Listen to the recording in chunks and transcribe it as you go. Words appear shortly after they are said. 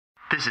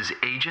This is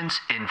Agents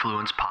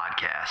Influence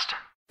Podcast.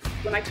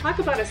 When I talk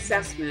about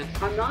assessment,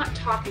 I'm not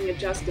talking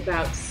just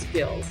about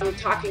skills. I'm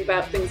talking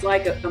about things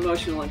like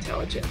emotional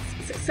intelligence.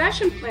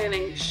 Succession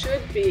planning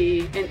should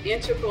be an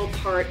integral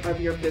part of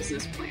your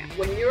business plan.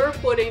 When you're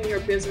putting your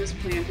business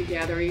plan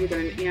together, either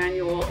an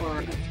annual or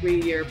a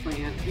 3-year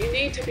plan, you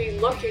need to be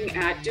looking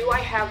at, do I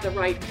have the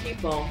right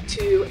people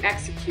to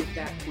execute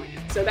that plan?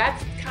 So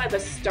that's kind of the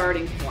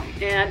starting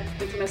point. And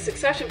from a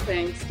succession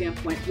planning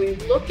standpoint, we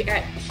look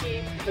at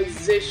key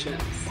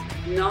positions,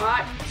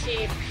 not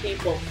key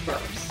people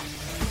first.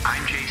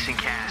 I'm Jason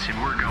Cass,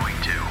 and we're going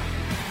to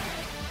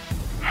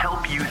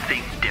help you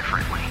think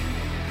differently,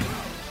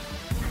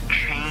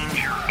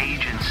 change your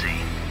agency,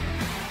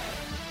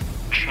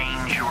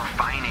 change your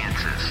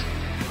finances,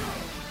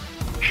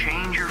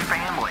 change your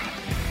family,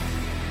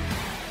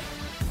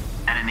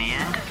 and in the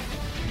end,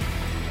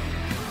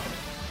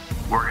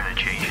 we're going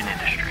to change an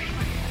industry.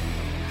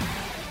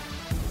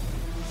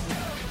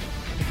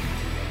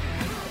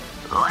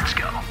 Let's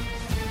go.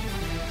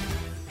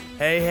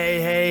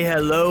 Hey,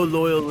 hello,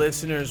 loyal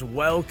listeners.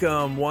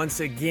 Welcome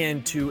once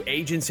again to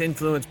Agents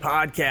Influence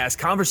Podcast,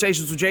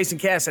 Conversations with Jason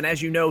Cass. And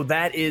as you know,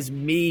 that is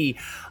me.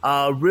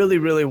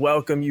 Really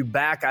welcome you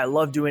back. I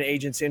love doing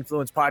Agents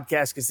Influence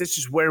Podcast because this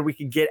is where we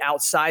can get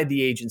outside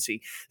the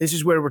agency. This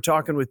is where we're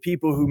talking with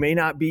people who may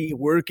not be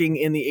working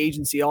in the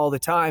agency all the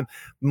time.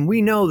 And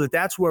we know that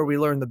that's where we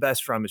learn the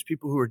best from, is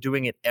people who are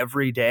doing it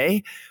every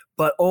day.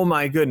 But oh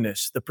my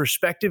goodness, the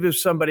perspective of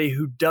somebody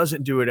who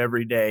doesn't do it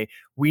every day,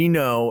 we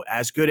know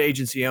as good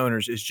agency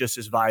owners is just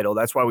as vital.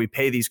 That's why we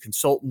pay these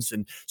consultants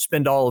and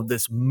spend all of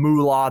this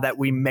moolah that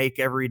we make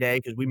every day,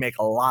 because we make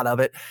a lot of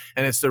it.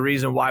 And it's the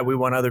reason why we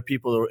want other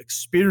people to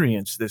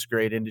experience this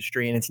great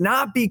industry. And it's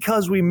not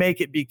because we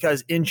make it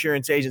because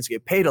insurance agents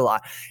get paid a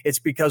lot. It's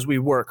because we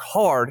work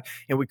hard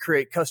and we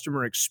create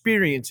customer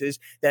experiences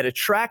that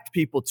attract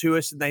people to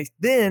us. And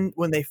then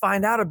when they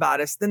find out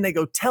about us, then they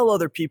go tell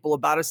other people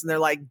about us and they're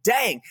like,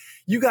 dang,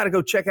 you got to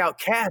go check out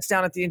Cass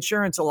down at the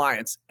Insurance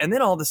Alliance. And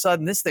then all of a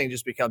sudden, this thing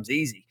just becomes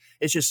easy.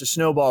 It's just a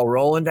snowball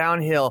rolling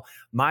downhill.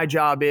 My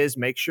job is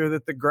make sure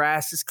that the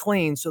grass is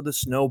clean so the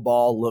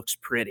snowball looks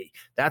pretty.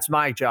 That's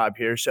my job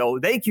here. So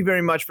thank you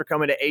very much for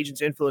coming to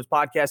Agents Influence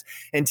Podcast.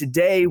 And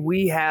today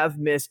we have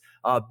Miss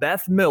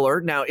Beth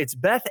Miller. Now, it's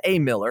Beth A.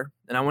 Miller.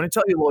 And I want to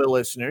tell you, loyal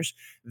listeners,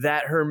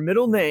 that her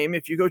middle name,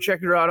 if you go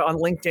check her out on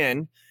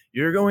LinkedIn,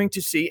 you're going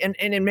to see, and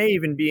it may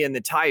even be in the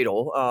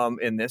title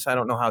in this. I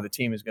don't know how the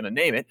team is going to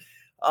name it.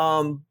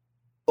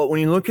 But when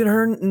you look at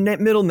her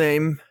middle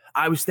name,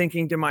 I was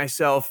thinking to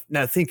myself,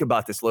 now think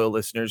about this, loyal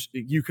listeners.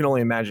 You can only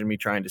imagine me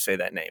trying to say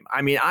that name.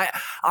 I mean,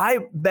 I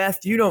Beth,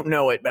 you don't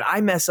know it, but I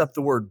mess up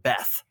the word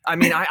Beth. I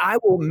mean, I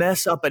will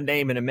mess up a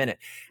name in a minute.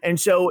 And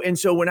so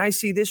when I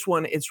see this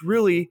one, it's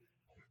really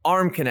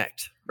Arm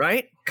Connect,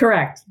 right?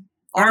 Correct.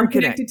 Arm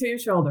connected to your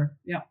shoulder.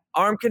 Yeah.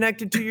 Arm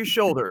connected to your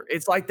shoulder.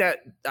 It's like that.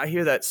 I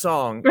hear that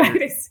song. Right,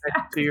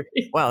 exactly.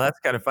 Wow, that's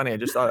kind of funny. I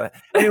just thought of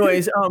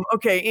that.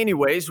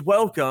 Anyways,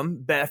 welcome,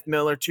 Beth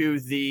Miller, to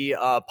the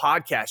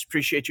podcast.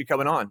 Appreciate you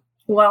coming on.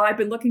 Well, I've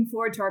been looking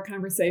forward to our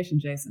conversation,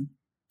 Jason.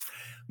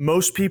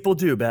 Most people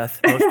do, Beth.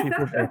 Most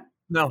people do.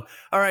 No.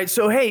 All right.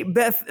 So, hey,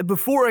 Beth,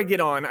 before I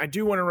get on, I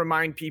do want to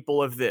remind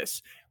people of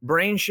this.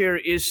 BrainShare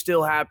is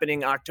still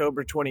happening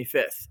October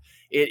 25th.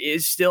 It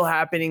is still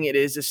happening. It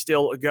is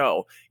still a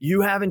go. You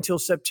have until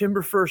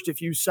September 1st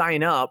if you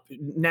sign up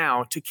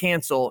now to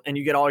cancel, and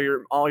you get all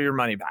your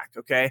money back,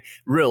 okay?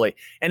 Really.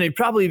 And it'd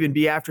probably even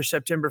be after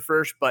September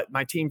 1st, but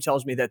my team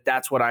tells me that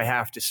that's what I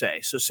have to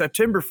say. So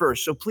September 1st.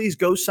 So please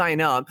go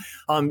sign up.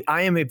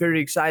 I am very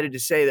excited to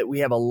say that we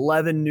have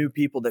 11 new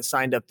people that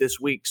signed up this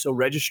week. So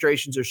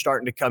registrations are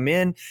starting to come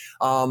in.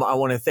 I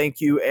want to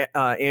thank you,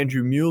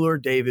 Andrew Mueller,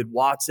 David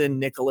Watson,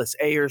 Nicholas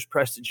Ayers,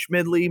 Preston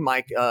Schmidley,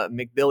 Mike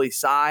McBilly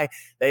Sy.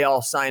 They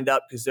all signed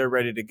up because they're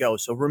ready to go.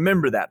 So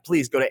remember that.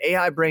 Please go to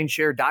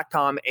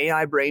AIBrainShare.com,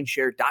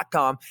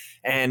 AIBrainShare.com,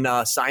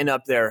 and sign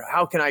up there.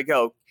 How can I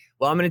go?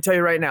 Well, I'm going to tell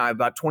you right now, I have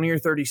about 20 or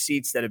 30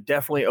 seats that have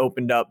definitely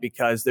opened up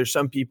because there's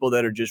some people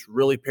that are just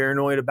really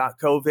paranoid about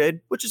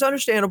COVID, which is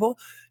understandable.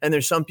 And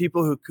there's some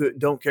people who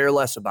don't care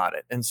less about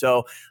it. And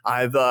so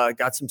I've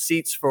got some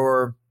seats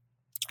for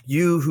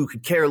you who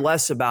could care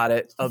less about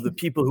it, of the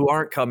people who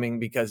aren't coming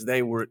because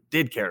they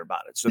did care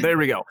about it. So there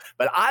we go.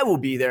 But I will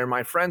be there.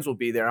 My friends will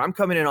be there. I'm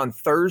coming in on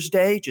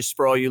Thursday, just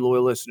for all you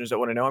loyal listeners that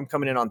want to know. I'm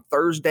coming in on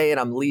Thursday and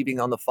I'm leaving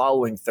on the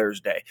following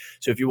Thursday.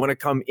 So if you want to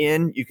come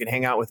in, you can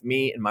hang out with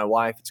me and my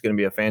wife. It's going to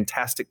be a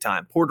fantastic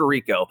time. Puerto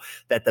Rico,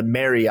 at the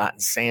Marriott in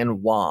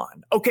San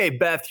Juan. Okay,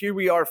 Beth, here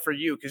we are for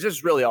you, because this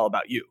is really all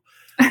about you.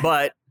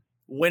 But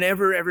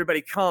whenever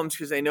everybody comes,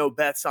 because they know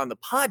Beth's on the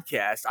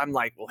podcast, I'm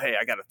like, well, hey,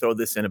 I got to throw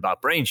this in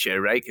about BrainShare,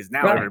 right? Because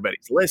now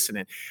everybody's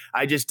listening.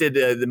 I just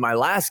did my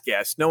last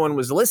guest. No one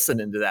was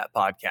listening to that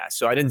podcast,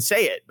 so I didn't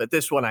say it. But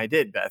this one I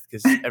did, Beth,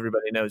 because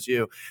everybody knows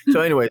you.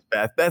 So anyways,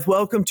 Beth,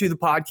 welcome to the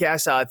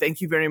podcast. Thank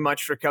you very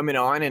much for coming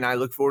on, and I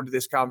look forward to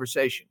this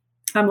conversation.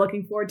 I'm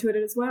looking forward to it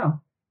as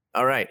well.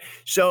 All right.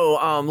 So,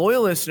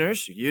 loyal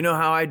listeners, you know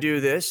how I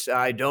do this.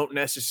 I don't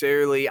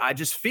necessarily, I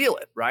just feel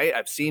it, right?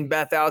 I've seen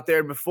Beth out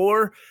there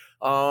before,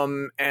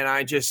 and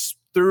I just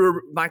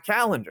threw my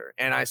calendar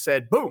and I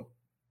said, boom,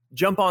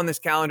 jump on this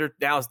calendar.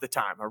 Now's the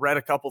time. I read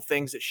a couple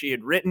things that she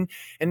had written,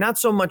 and not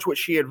so much what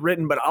she had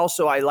written, but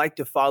also I like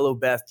to follow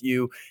Beth,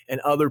 you and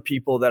other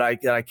people that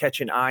I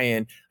catch an eye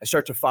in. I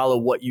start to follow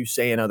what you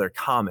say in other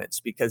comments,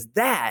 because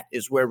that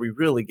is where we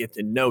really get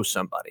to know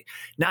somebody,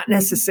 not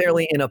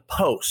necessarily in a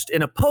post.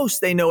 In a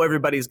post, they know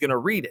everybody's going to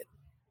read it.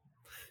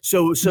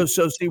 So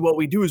see, what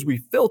we do is we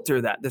filter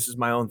that. This is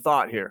my own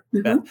thought here,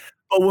 Beth.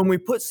 But when we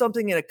put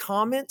something in a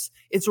comment,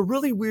 it's a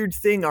really weird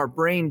thing our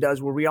brain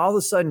does, where we all of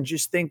a sudden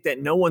just think that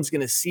no one's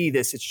going to see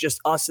this. It's just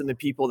us and the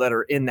people that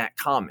are in that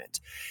comment.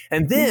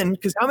 And then,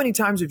 because how many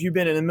times have you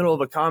been in the middle of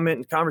a comment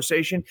and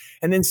conversation,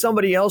 and then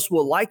somebody else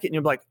will like it, and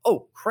you're like,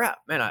 oh, crap,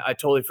 man, I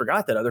totally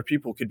forgot that other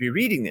people could be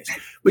reading this.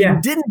 But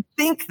you didn't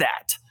think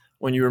that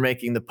when you were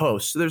making the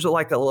post. So there's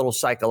like a little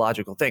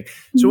psychological thing.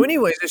 So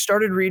anyways, I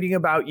started reading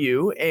about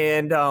you,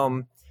 and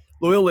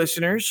loyal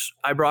listeners,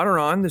 I brought her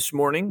on this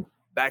morning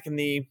back in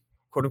the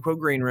quote unquote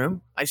green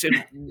room. I said,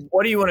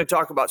 what do you want to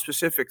talk about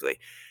specifically?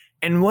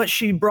 And what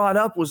she brought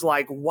up was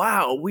like,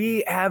 wow,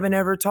 we haven't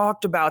ever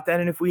talked about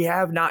that. And if we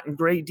have, not in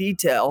great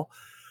detail.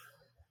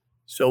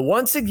 So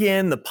once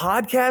again, the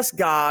podcast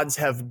gods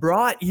have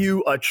brought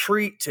you a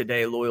treat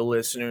today, loyal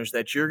listeners,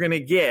 that you're going to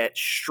get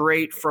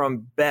straight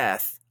from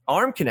Beth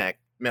Armknecht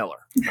Miller.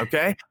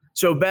 Okay.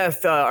 So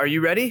Beth, are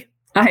you ready?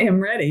 I am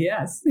ready.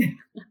 Yes.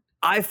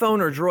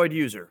 iPhone or Droid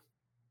user?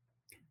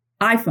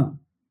 iPhone.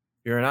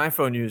 You're an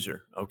iPhone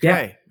user.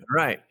 Okay. All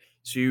right.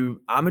 So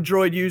I'm a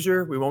Droid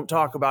user. We won't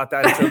talk about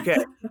that. It's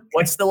okay.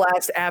 What's the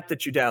last app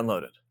that you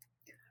downloaded?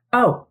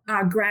 Oh,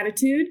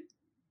 Gratitude.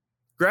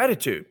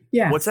 Gratitude.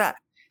 Yeah. What's that?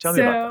 Tell me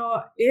about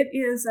So it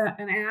is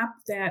an app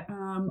that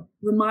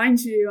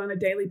reminds you on a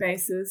daily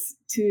basis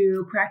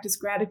to practice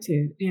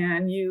gratitude,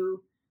 and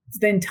you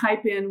then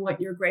type in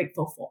what you're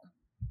grateful for.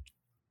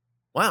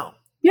 Wow.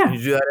 Yeah. And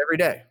you do that every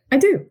day? I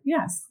do.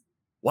 Yes.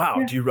 Wow.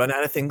 Yeah. Do you run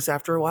out of things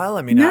after a while?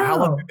 I mean, No. how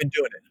long have you been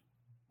doing it?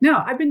 No,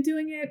 I've been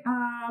doing it.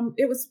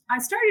 I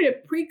started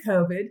it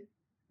pre-COVID.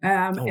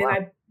 Oh,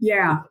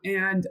 wow.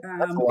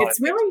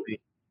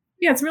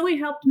 It's really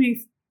helped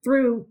me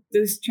through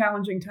these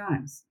challenging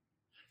times.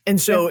 And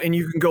so, and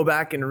you can go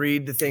back and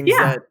read the things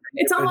that.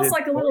 It's almost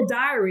like a little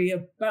diary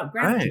about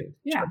gratitude. Right.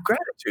 Yeah.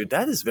 Gratitude.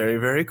 That is very,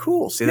 very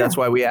cool. See, that's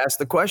why we asked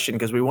the question,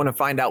 because we want to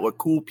find out what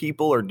cool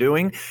people are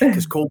doing,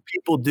 because cool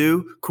people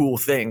do cool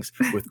things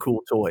with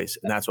cool toys.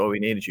 And that's why we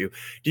needed you.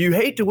 Do you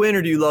hate to win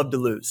or do you love to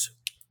lose?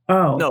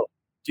 Oh, no.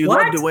 Do you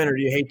love to win or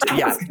do you hate to?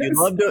 Yeah. Do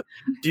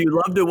you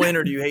love to win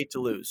or do you hate to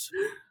lose?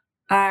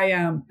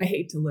 I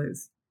hate to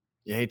lose.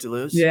 You hate to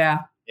lose?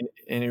 Yeah.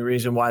 Any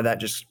reason why that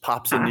just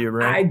pops into your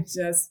brain?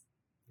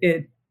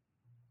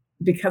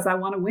 Because I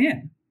want to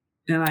win.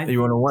 And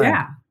you want to win.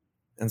 Yeah.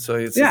 And so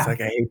it's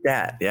like, I hate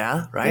that.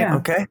 Yeah. Right. Yeah.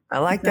 Okay. I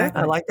like that.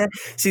 I like that.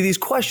 See, these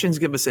questions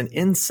give us an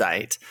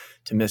insight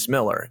to Miss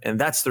Miller, and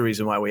that's the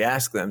reason why we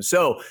ask them.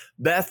 So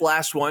Beth,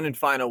 last one and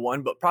final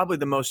one, but probably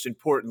the most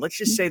important. Let's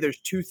just say there's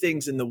two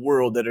things in the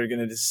world that are going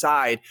to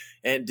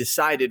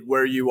decided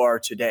where you are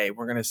today.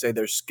 We're going to say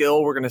their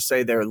skill. We're going to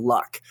say their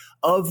luck.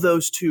 Of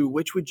those two,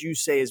 which would you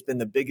say has been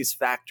the biggest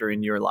factor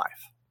in your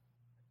life?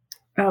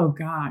 Oh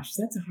gosh,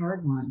 that's a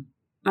hard one.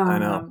 I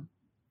know.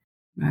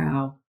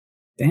 Wow.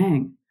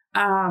 Dang.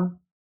 I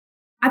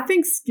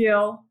think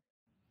skill.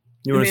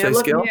 You want to say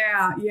skill?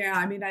 Yeah.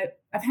 I mean,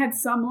 I've had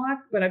some luck,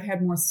 but I've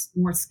had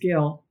more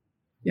skill.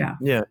 Yeah.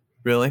 Yeah.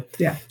 Really?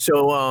 Yeah.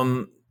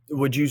 So,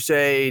 would you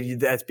say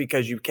that's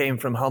because you came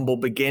from humble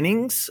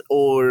beginnings,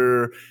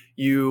 or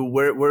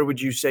where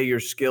would you say your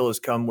skill has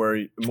come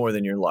more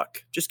than your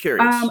luck? Just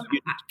curious.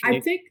 I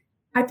think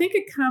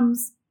it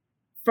comes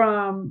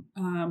from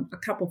a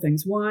couple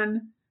things.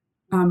 One,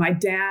 my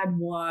dad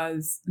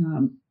was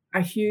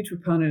a huge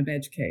proponent of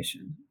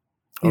education.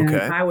 And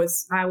okay. I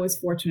was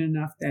fortunate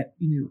enough that,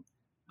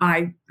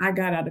 I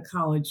got out of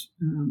college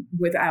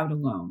without a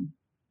loan,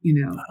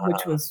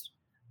 which was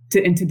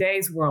in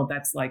today's world,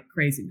 that's like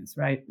craziness,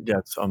 right? Yeah,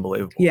 it's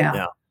unbelievable.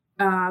 Yeah.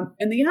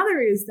 And the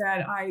other is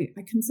that I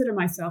consider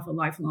myself a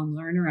lifelong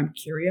learner. I'm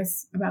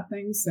curious about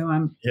things. So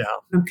I'm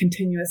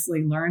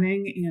continuously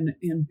learning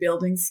and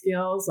building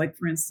skills. Like,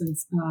 for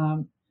instance,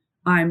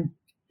 I'm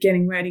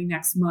getting ready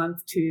next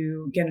month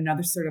to get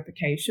another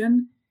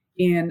certification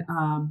in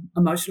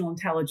emotional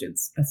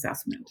intelligence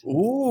assessment.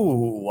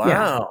 Ooh, wow.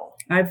 Yeah.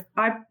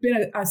 I've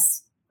been a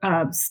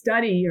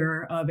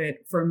studier of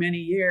it for many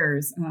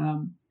years.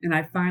 And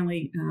I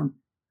finally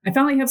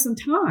have some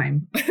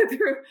time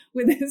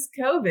with this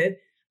COVID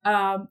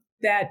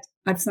that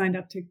I've signed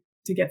up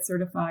to get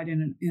certified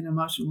in an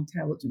emotional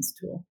intelligence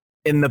tool.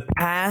 In the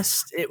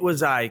past, it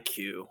was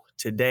IQ.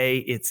 Today,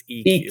 it's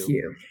EQ.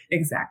 EQ,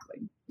 exactly.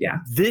 Yeah.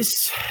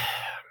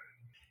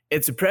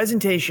 It's a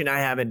presentation I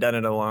haven't done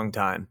in a long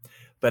time,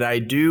 but I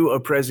do a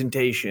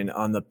presentation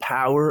on the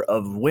power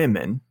of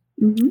women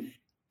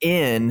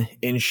in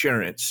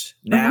insurance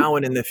now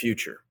and in the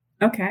future.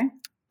 Okay.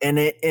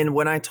 And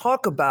when I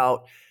talk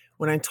about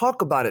when I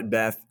talk about it,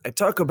 Beth, I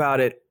talk about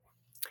it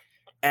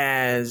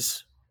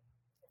as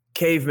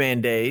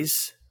caveman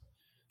days.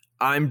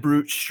 I'm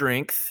brute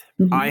strength.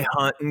 Mhm. I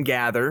hunt and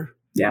gather.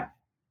 Yeah.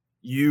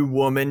 You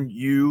woman,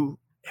 you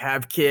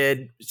have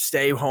kid,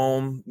 stay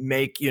home,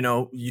 make,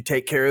 you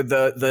take care of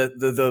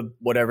the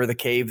whatever, the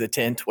cave, the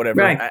tent,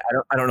 whatever. Right.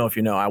 I don't know if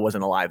you know, I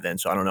wasn't alive then,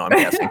 so I don't know. I'm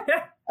guessing.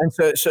 And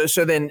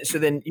so then,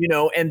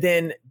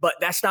 but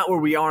that's not where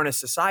we are in a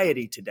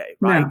society today,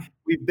 right? No.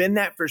 We've been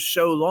that for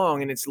so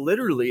long, and it's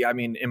literally, I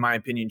mean, in my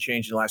opinion,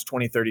 changed in the last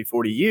 20, 30,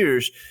 40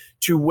 years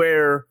to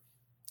where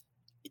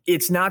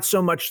it's not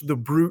so much the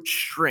brute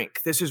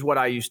strength. This is what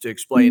I used to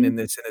explain in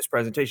this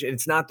presentation.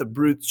 It's not the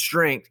brute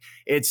strength.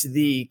 It's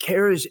the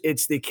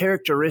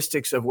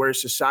characteristics of where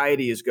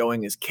society is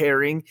going, is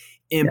caring,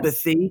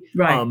 empathy,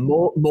 Right.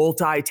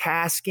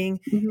 multitasking,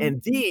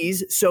 and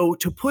these. So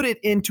to put it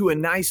into a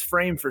nice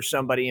frame for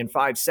somebody in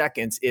 5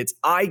 seconds, it's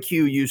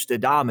IQ used to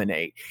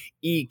dominate.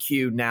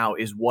 EQ now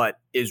is what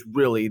is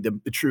really the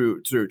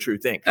true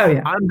thing. Oh,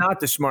 yeah. I'm not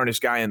the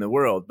smartest guy in the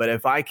world, but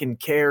if I can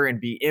care and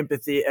be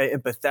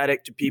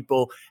empathetic to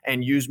people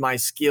and use my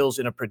skills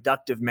in a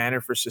productive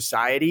manner for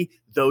society,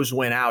 those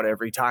win out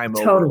every time.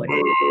 Totally.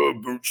 Over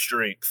brute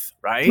strength,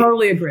 right?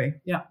 Totally agree.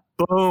 Yeah.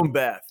 Boom,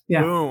 Beth.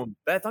 Yeah. Boom.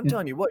 Beth, I'm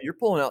telling you what, you're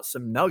pulling out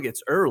some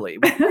nuggets early.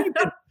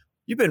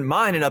 You've been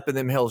mining up in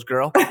them hills,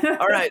 girl.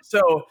 All right.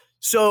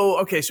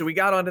 Okay, so we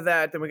got onto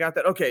that, then we got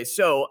that. Okay,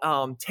 so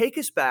take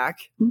us back,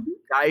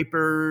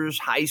 diapers,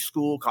 high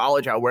school,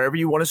 college, wherever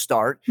you want to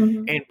start,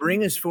 and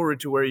bring us forward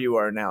to where you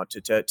are now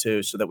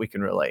to so that we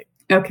can relate.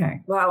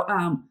 Okay. Well,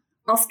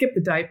 I'll skip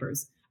the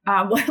diapers.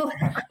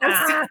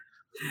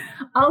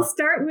 I'll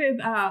start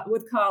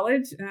with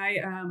college.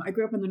 I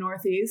grew up in the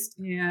Northeast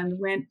and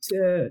went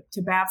to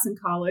Babson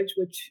College,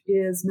 which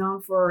is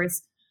known for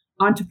its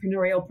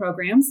entrepreneurial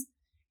programs.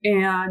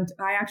 And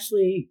I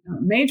actually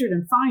majored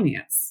in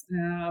finance.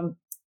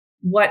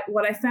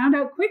 What I found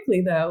out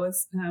quickly, though,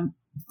 is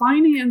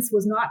finance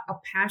was not a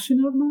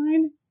passion of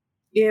mine.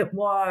 It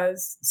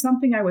was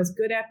something I was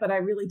good at, but I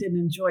really didn't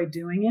enjoy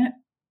doing it.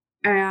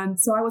 And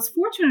so I was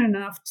fortunate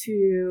enough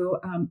to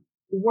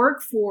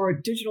work for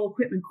Digital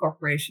Equipment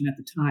Corporation at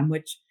the time,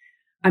 which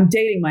I'm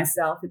dating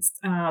myself. It's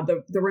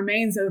the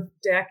remains of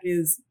DEC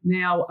is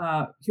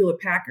now Hewlett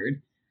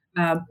Packard,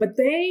 but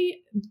they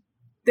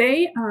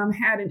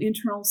had an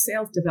internal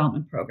sales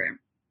development program,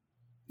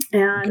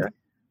 and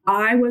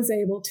I was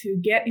able to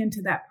get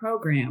into that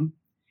program,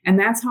 and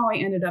that's how I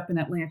ended up in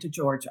Atlanta,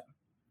 Georgia.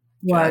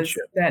 Was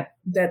that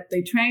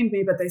they trained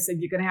me, but they said,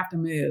 you're going to have to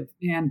move.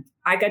 And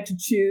I got to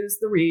choose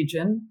the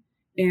region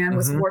and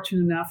was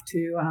fortunate enough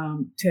to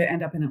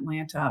end up in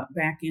Atlanta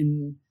back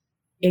in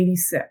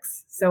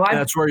 86. So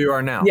that's where you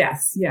are now.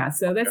 Yes. Yeah.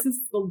 So this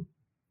is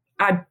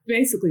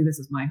this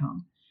is my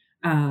home.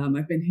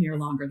 I've been here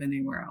longer than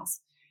anywhere else.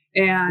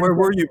 And where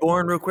were you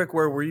born, real quick?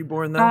 Where were you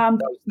born, though? That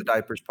was the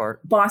diapers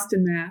part.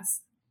 Boston,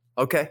 Mass.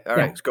 Okay. All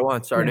right. Let's go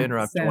on. Sorry to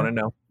interrupt. I want to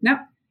know. No.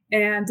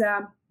 And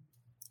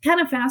kind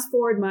of fast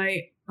forward,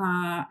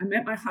 I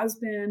met my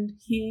husband.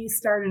 He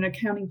started an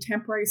accounting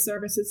temporary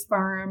services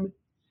firm.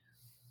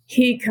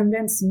 He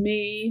convinced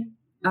me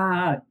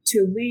to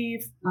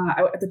leave.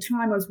 At the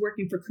time, I was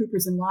working for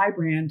Coopers and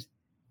Lybrand,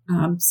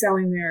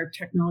 selling their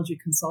technology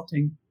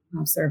consulting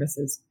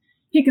services.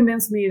 He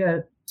convinced me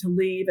to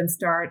leave and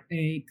start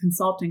a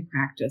consulting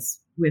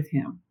practice with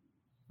him.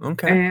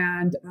 Okay.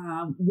 And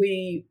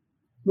we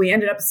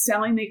ended up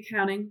selling the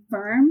accounting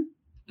firm.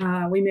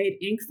 We made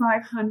Inc.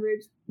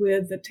 500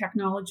 with the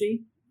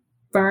technology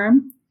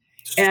firm.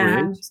 Sweet.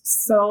 And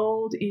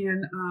sold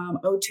in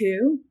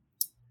 2002.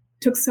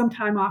 Took some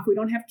time off. We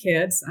don't have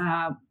kids.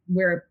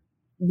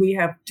 We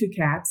have 2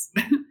 cats.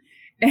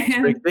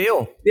 And big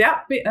deal.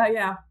 Yeah.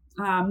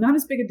 Not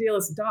as big a deal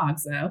as the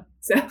dogs, though.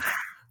 So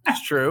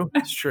it's true.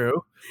 It's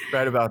true.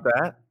 Right about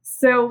that.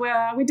 So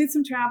we did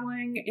some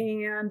traveling,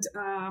 and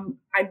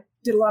I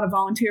did a lot of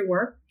volunteer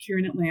work here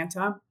in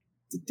Atlanta.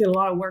 Did a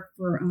lot of work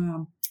for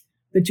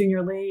the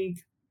Junior League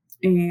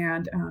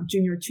and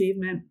Junior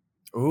Achievement.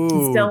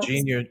 Ooh,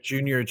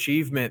 junior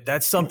achievement.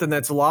 That's something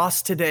that's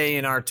lost today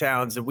in our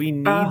towns, and we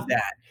need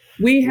that.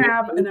 We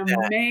have an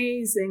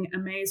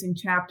amazing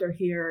chapter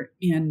here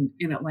in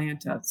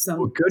Atlanta.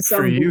 Good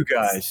for you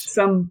guys.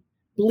 Some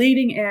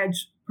bleeding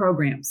edge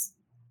programs.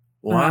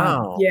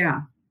 Wow.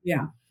 Yeah.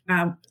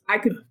 I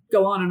could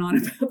go on and on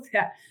about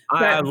that.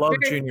 I love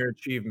junior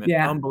achievement.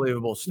 Yeah,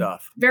 unbelievable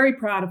stuff. Very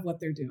proud of what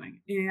they're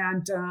doing.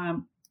 And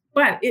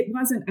but it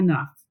wasn't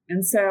enough.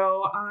 And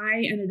so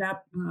I ended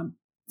up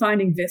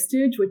finding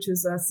Vistage, which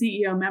is a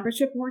CEO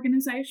membership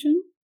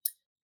organization.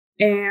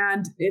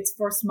 And it's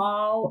for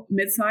small,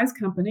 mid-sized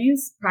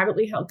companies,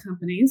 privately held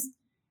companies.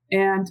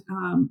 And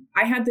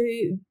I had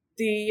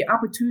the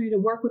opportunity to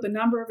work with a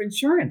number of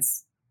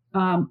insurance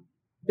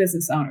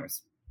business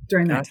owners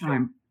during that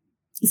time.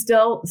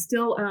 Still,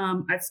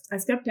 I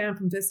stepped down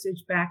from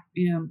Vistage back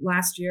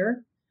last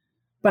year,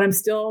 but I'm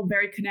still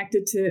very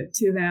connected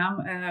to them.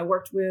 And I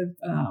worked with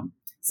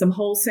some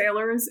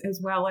wholesalers as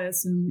well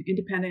as some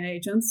independent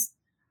agents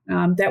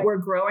that were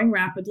growing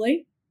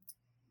rapidly.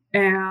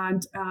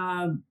 And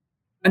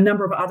a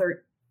number of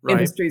other Right.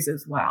 industries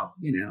as well,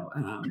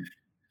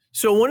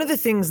 So one of the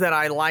things that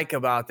I like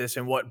about this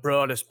and what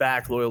brought us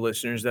back, loyal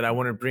listeners, that I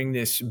want to bring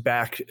this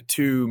back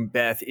to,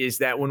 Beth, is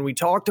that when we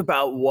talked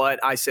about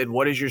what I said,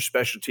 what is your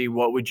specialty?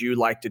 What would you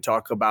like to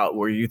talk about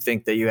where you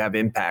think that you have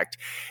impact?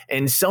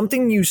 And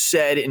something you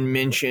said and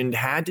mentioned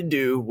had to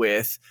do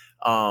with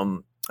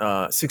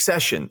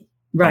succession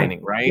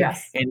planning, right?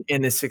 Yes.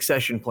 And the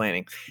succession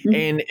planning.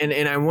 And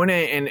I want to,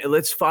 and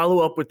let's follow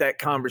up with that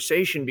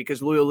conversation,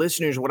 because loyal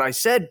listeners, what I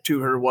said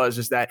to her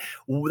is that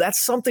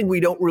that's something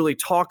we don't really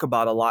talk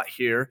about a lot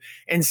here.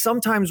 And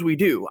sometimes we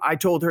do. I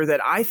told her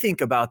that I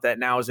think about that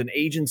now as an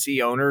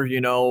agency owner,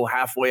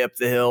 halfway up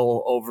the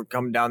hill,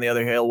 come down the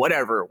other hill,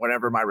 whatever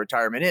my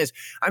retirement is.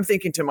 I'm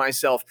thinking to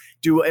myself,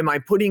 am I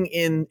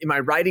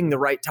writing the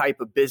right type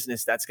of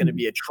business that's going to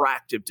be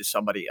attractive to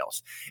somebody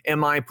else?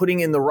 Am I putting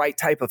in the right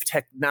type of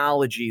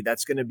technology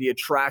that's going to be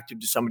attractive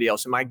to somebody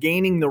else? Am I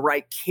gaining the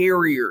right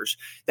carriers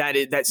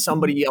that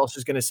somebody else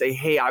is going to say,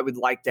 hey, I would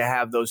like to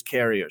have those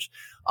carriers?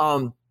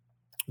 But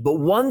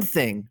one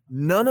thing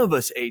none of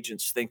us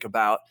agents think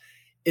about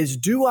is,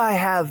 do I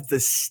have the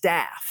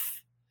staff?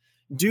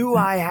 Do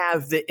I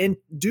have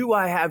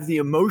the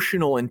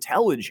emotional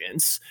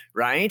intelligence,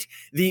 right?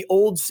 The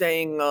old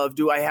saying of,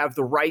 do I have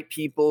the right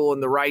people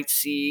in the right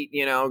seat,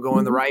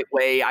 going the right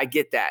way? I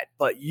get that.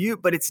 But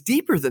it's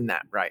deeper than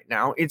that right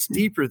now. It's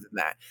deeper than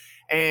that.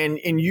 And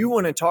you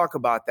want to talk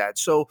about that.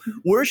 So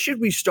where should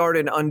we start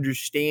in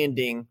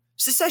understanding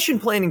succession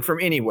planning from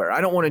anywhere?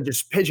 I don't want to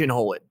just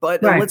pigeonhole it,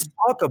 but let's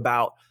talk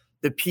about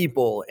the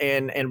people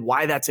and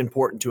why that's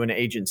important to an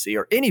agency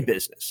or any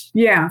business.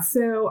 Yeah.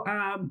 So,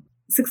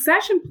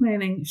 succession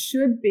planning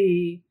should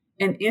be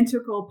an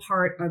integral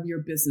part of your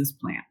business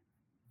plan.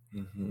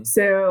 Mm-hmm.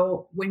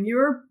 So when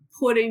you're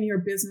putting your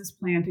business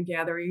plan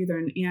together, either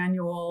an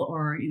annual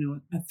or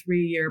a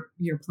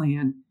 3-year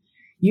plan,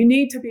 you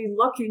need to be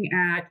looking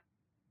at,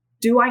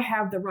 do I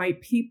have the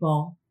right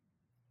people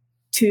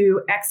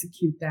to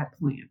execute that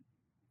plan?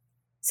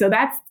 So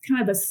that's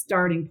kind of the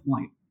starting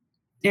point.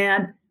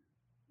 And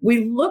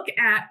we look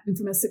at, and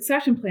from a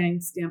succession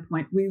planning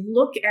standpoint, we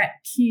look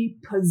at key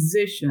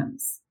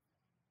positions,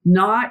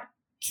 not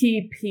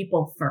key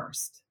people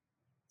first.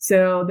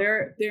 So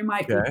there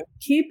might be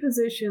key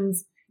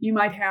positions. You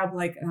might have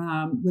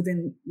with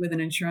an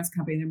insurance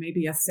company, there may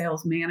be a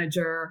sales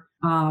manager.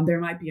 There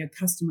might be a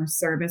customer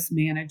service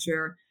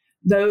manager.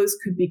 Those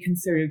could be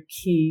considered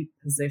key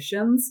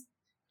positions.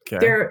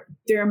 Okay.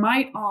 There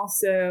might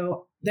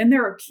also, then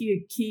there are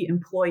key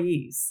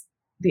employees,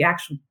 the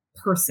actual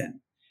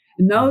person.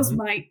 And those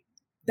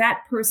that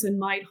person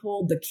might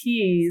hold the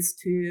keys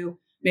to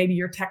maybe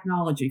your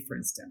technology, for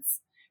instance.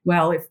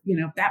 Well, if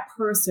that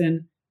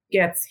person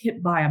gets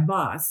hit by a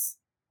bus,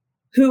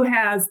 who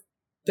has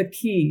the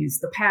keys,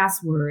 the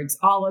passwords,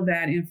 all of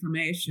that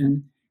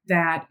information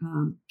that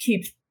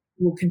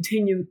will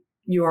continue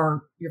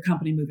your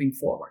company moving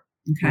forward.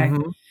 Okay,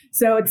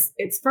 so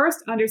it's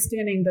first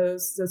understanding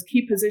those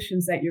key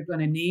positions that you're going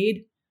to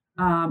need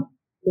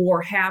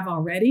or have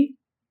already,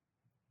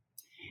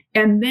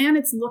 and then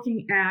it's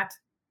looking at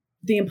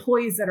the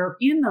employees that are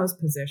in those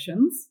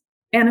positions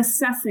and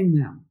assessing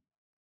them.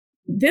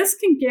 This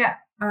can get,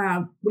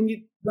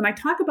 when I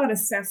talk about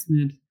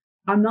assessment,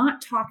 I'm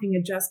not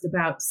talking just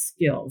about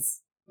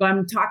skills, but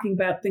I'm talking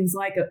about things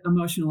like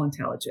emotional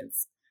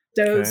intelligence.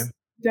 Those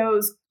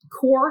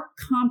core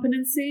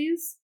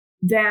competencies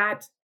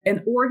that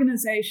an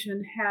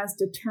organization has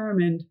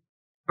determined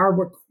are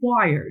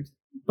required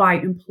by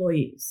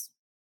employees.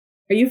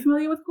 Are you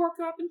familiar with core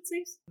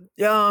competencies?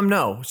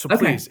 No. So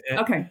please,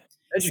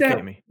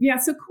 educate me. Yeah.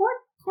 So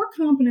core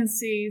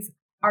competencies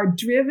are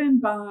driven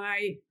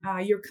by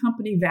your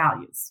company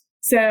values.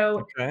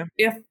 So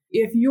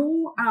if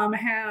you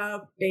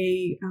have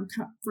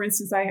for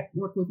instance, I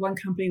work with one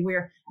company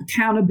where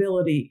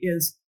accountability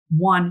is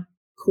one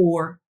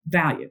core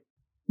value.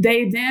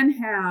 They then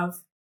have,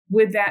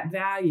 with that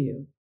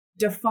value,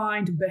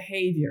 defined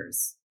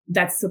behaviors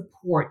that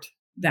support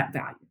that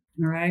value.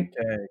 All right.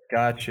 Okay.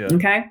 Gotcha.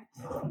 Okay.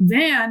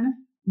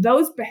 Then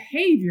those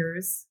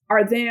behaviors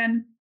are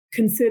then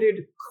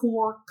considered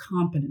core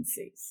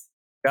competencies.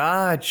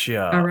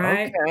 Gotcha. All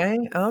right.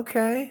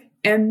 Okay.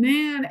 And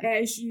then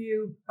as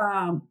you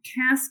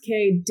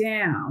cascade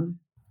down,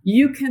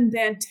 you can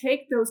then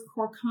take those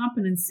core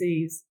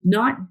competencies,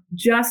 not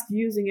just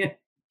using it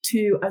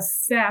to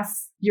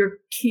assess your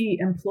key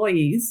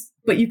employees,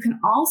 but you can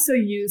also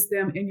use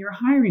them in your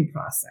hiring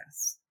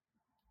process.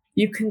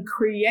 You can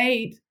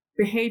create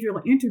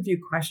behavioral interview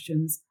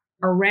questions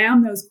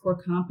around those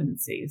core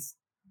competencies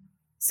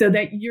so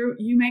that you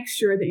make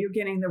sure that you're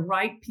getting the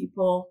right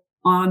people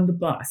on the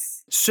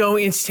bus. So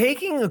it's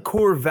taking a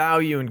core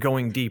value and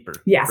going deeper.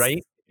 Yes,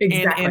 right?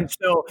 Exactly. And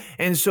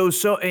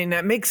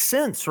that makes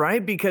sense,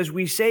 right? Because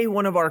we say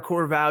one of our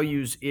core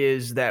values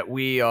is that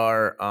we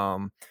are,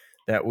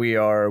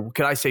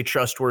 could I say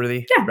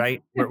trustworthy? Yeah.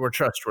 Right? Yeah. We're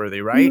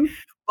trustworthy, right? Mm-hmm.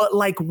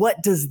 But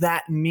what does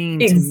that mean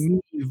to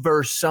me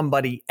versus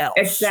somebody else?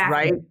 Exactly.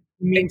 Right? It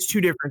means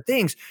two different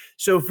things.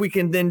 So if we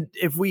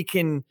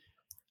can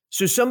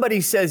So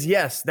somebody says,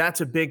 yes,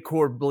 that's a big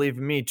core belief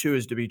in me too,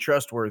 is to be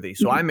trustworthy.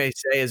 So I may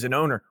say as an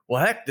owner,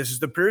 well, heck, this is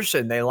the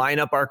person. They line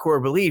up our core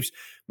beliefs.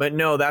 But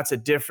no, that's a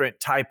different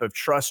type of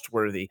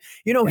trustworthy.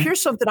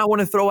 Here's something I want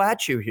to throw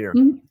at you here.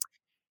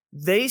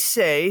 They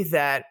say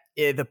that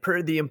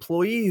the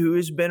employee who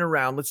has been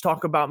around, let's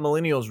talk about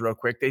millennials real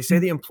quick. They say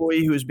the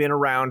employee who's been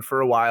around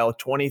for a while,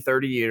 20,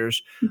 30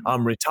 years,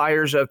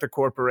 retires at the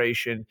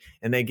corporation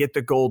and they get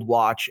the gold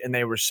watch and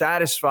they were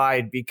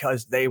satisfied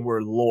because they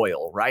were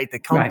loyal, right? The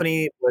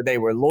company, they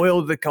were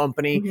loyal to the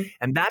company.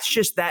 And that's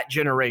just that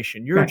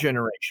generation, your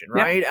generation,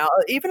 right?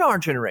 Even our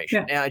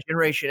generation,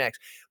 Generation X.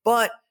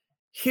 But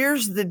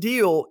here's the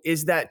deal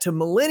is that to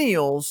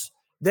millennials,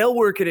 they'll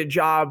work at a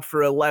job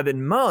for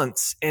 11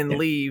 months and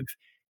leave,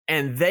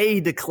 and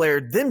they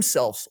declared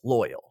themselves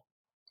loyal,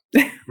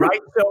 right?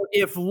 So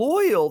if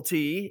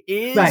loyalty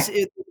is,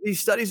 these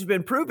studies have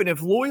been proven,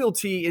 if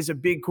loyalty is a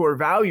big core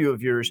value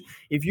of yours,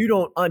 if you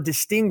don't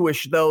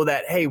distinguish though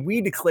that, hey,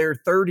 we declared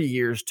 30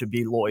 years to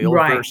be loyal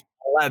versus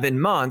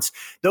 11 months,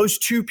 those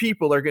two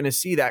people are going to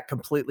see that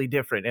completely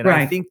different. And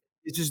I think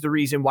this is the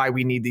reason why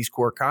we need these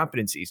core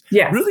competencies.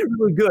 Really,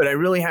 really good. I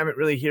really haven't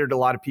heard a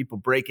lot of people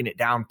breaking it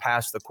down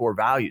past the core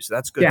values. So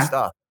that's good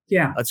stuff.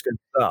 That's good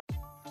stuff.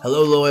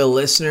 Hello, loyal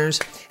listeners.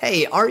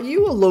 Hey, are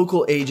you a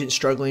local agent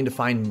struggling to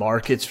find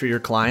markets for your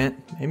client?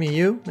 Maybe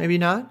you, maybe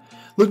not.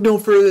 Look no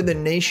further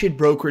than Nation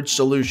Brokerage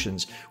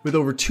Solutions. With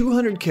over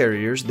 200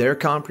 carriers, their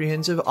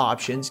comprehensive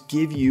options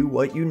give you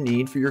what you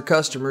need for your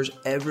customers'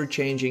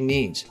 ever-changing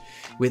needs.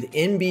 With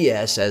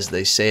NBS, as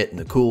they say it in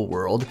the cool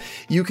world,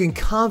 you can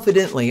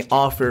confidently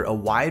offer a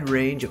wide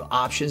range of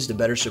options to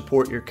better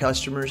support your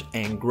customers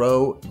and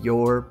grow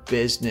your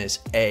business,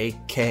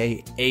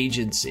 aka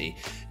agency.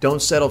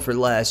 Don't settle for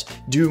less.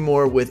 Do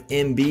more with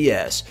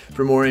NBS.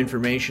 For more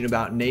information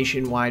about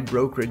nationwide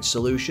brokerage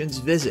solutions,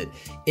 visit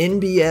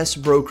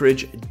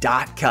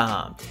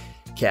nbsbrokerage.com.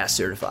 CAS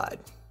certified.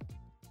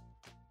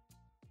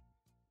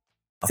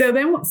 So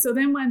then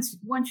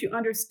once you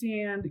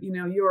understand,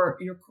 your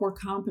core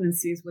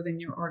competencies within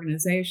your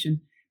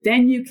organization,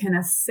 then you can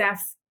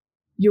assess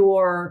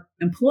your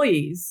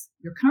employees,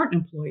 your current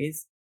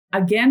employees,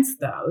 against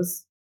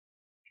those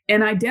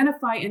and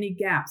identify any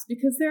gaps,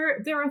 because there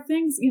are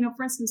things,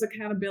 for instance,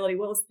 accountability.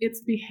 Well,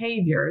 it's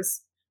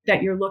behaviors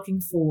that you're looking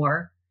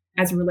for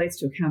as it relates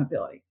to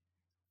accountability.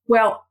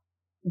 Well,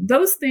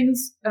 those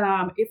things,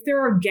 if there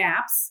are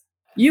gaps,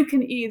 you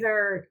can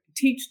either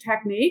teach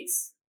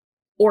techniques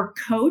or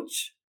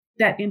coach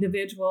that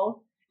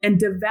individual and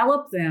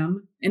develop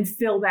them and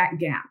fill that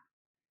gap.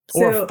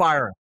 Or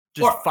fire them.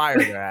 Just fire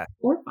their ass.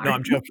 Or fire. No,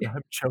 I'm joking.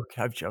 I'm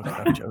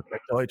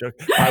totally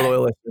joking. My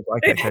loyal listeners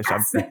like that case.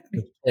 I'm totally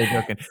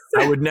joking.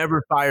 I would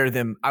never fire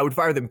them. I would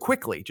fire them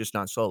quickly, just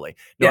not slowly.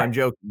 No, I'm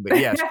joking. But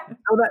yes.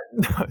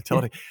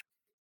 Totally.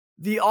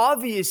 The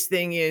obvious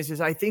thing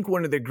is I think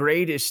one of the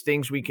greatest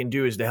things we can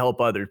do is to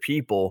help other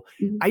people.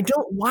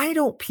 Why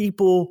don't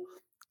people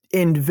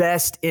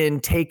invest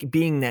in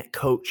being that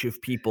coach of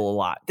people a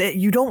lot? That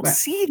you don't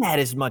see that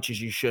as much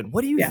as you should.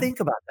 What do you think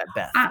about that,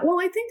 Beth? Well,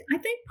 I think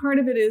part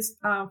of it is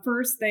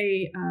first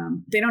they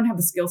don't have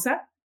the skill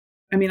set.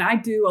 I mean,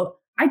 I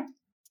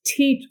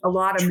teach a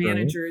lot of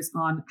managers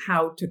on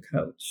how to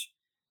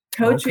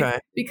coaching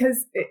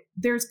because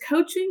there's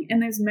coaching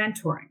and there's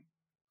mentoring,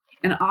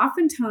 and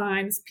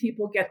oftentimes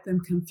people get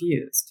them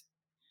confused.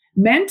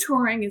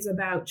 Mentoring is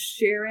about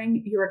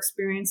sharing your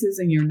experiences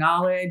and your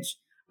knowledge.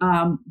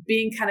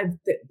 Being kind of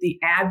the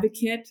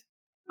advocate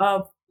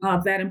of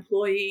that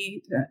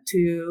employee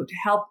to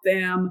help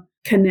them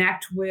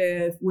connect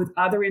with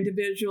other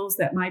individuals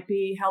that might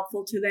be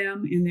helpful to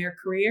them in their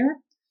career.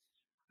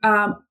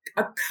 A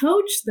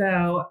coach,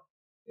 though,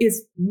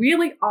 is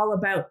really all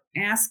about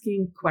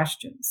asking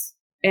questions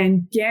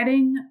and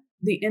getting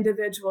the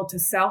individual to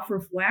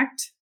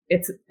self-reflect.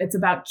 It's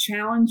about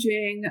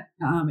challenging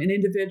an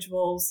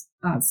individual's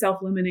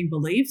self-limiting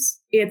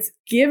beliefs. It's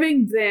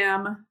giving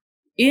them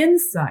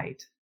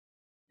insight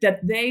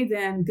that they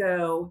then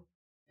go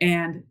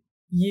and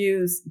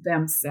use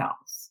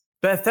themselves.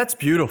 Beth, that's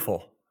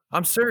beautiful.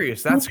 I'm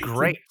serious. That's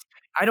great.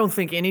 I don't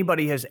think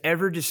anybody has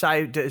ever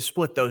decided to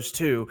split those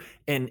two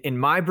in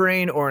my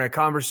brain or in a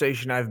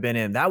conversation I've been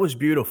in. That was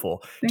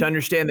beautiful to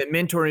understand that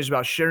mentoring is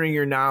about sharing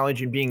your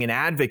knowledge and being an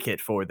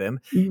advocate for them.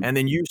 And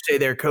then you say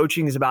their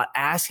coaching is about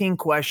asking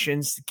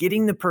questions,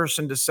 getting the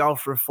person to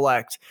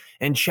self-reflect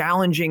and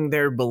challenging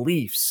their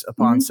beliefs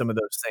upon some of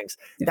those things.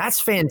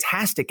 That's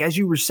fantastic. As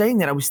you were saying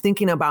that, I was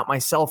thinking about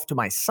myself to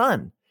my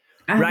son.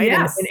 Right.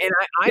 Yes. And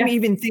I'm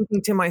even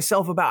thinking to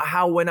myself about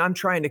how when I'm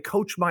trying to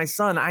coach my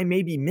son, I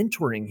may be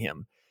mentoring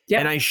him.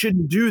 And I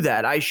shouldn't do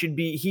that. I should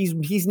be,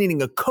 he's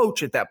needing a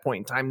coach at that point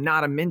in time,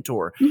 not a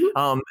mentor.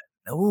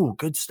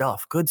 Good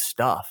stuff. Good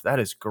stuff. That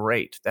is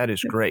great. That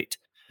is great.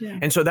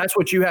 And so that's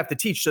what you have to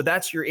teach. So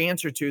that's your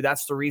answer to,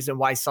 that's the reason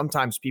why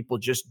sometimes people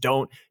just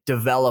don't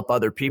develop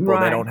other people.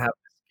 They don't have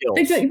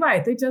the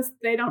skills.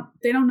 They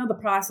don't know the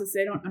process.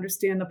 They don't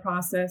understand the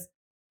process.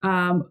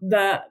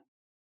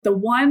 The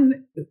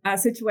one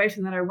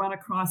situation that I run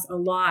across a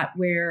lot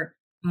where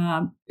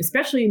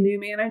especially new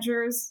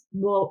managers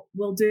will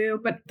do,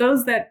 but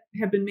those that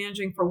have been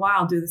managing for a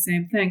while do the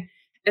same thing.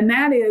 And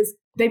that is,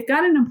 they've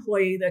got an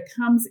employee that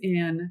comes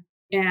in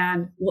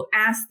and will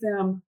ask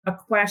them a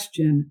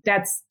question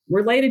that's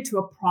related to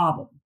a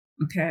problem.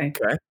 Okay.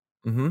 Okay.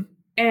 Mm-hmm.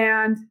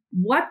 And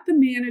what the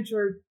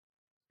manager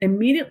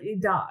immediately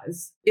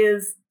does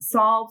is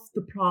solves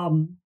the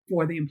problem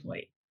for the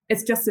employee.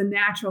 It's just a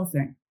natural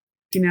thing.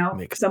 You know,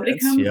 Makes somebody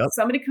sense.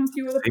 somebody comes to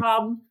you with a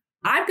problem.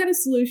 I've got a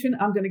solution.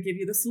 I'm going to give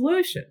you the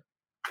solution.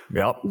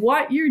 Yep.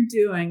 What you're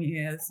doing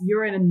is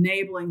you're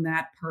enabling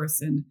that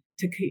person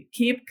to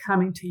keep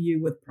coming to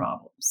you with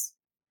problems.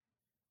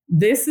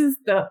 This is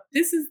the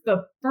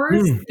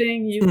first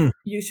thing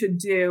you should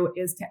do,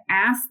 is to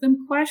ask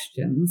them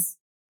questions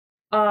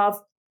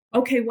of,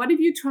 okay, what have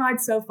you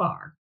tried so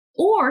far?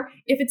 Or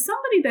if it's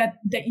somebody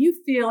that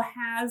you feel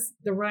has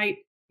the right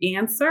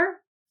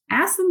answer,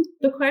 ask them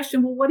the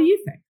question, well, what do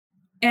you think?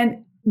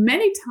 And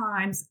many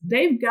times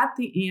they've got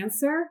the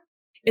answer.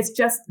 It's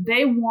just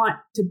they want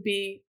to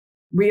be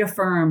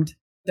reaffirmed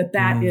that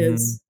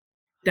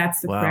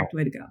that's the correct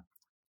way to go.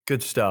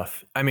 Good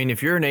stuff. I mean,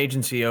 if you're an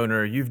agency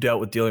owner, you've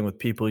dealt with dealing with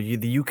people,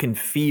 you can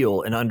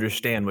feel and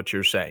understand what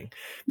you're saying,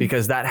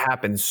 because that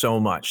happens so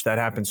much.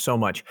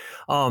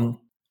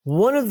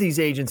 One of these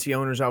agency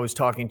owners I was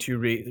talking to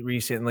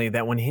recently,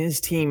 that when his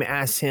team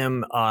asks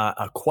him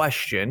a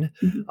question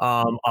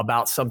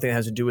about something that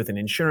has to do with an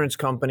insurance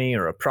company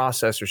or a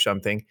process or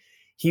something,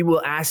 he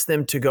will ask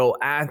them to go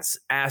ask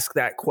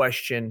that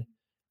question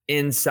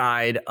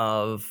inside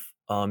of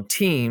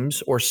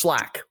Teams or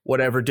Slack,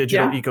 whatever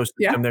digital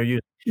ecosystem they're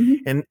using.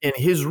 And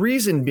his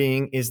reason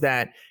being is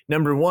that,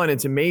 number one,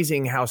 it's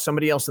amazing how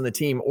somebody else in the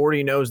team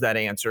already knows that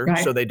answer,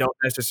 so they don't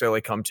necessarily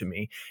come to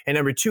me. And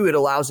number two, it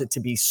allows it to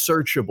be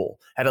searchable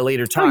at a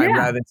later time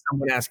rather than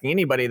someone asking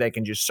anybody. They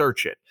can just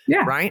search it,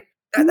 right?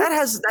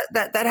 That's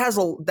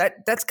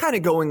kind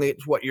of going to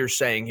what you're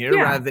saying here,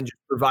 rather than just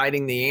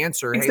providing the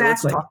answer. Exactly. Hey,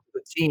 let's talk to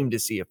the team to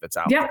see if it's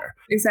out there.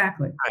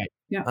 Exactly. Right.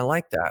 Yeah. I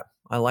like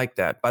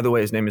that. By the way,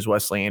 his name is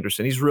Wesley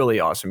Anderson. He's really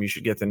awesome. You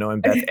should get to know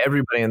him, Beth.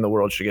 Everybody in the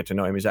world should get to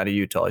know him. He's out of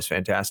Utah. He's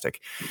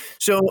fantastic.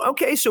 So,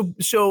 okay. So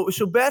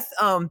Beth,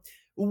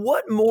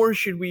 what more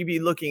should we be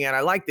looking at?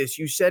 I like this.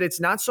 You said it's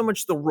not so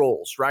much the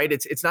roles, right?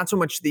 It's not so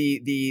much the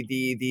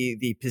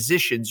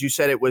positions. You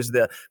said it was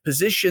the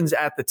positions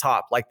at the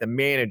top, like the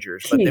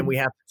managers, but then we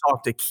have to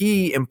talk to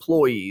key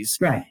employees.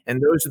 Right.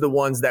 And those are the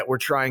ones that we're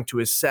trying to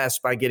assess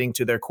by getting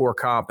to their core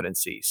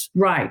competencies.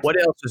 Right. What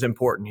else is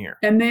important here?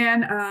 And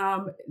then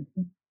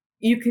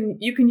you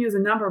can use a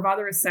number of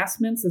other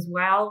assessments as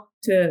well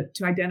to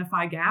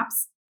identify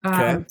gaps,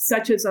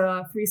 such as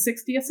a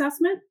 360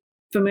 assessment.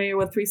 Familiar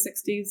with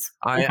 360s?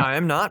 I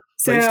am not.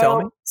 Please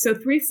tell me. So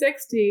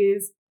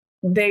 360s,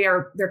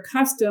 they're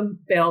custom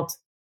built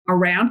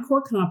around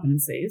core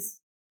competencies,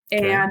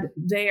 and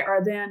they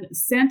are then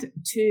sent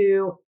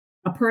to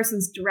a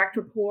person's direct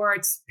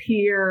reports,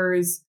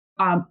 peers,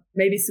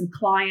 maybe some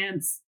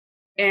clients,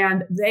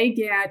 and they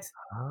get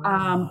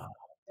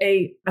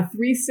a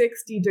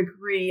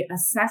 360-degree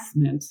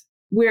assessment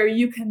where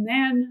you can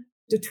then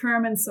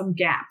determine some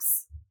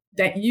gaps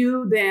that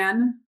you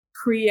then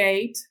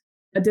create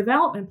a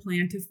development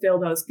plan to fill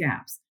those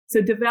gaps.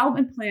 So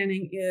development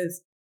planning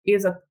is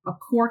a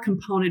core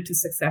component to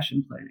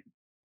succession planning.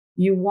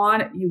 You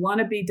want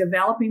to be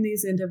developing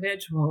these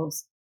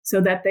individuals so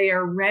that they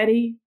are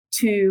ready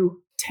to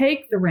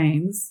take the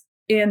reins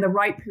in the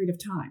right period of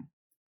time.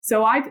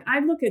 So I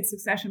look at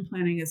succession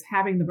planning as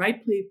having the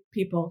right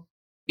people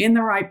in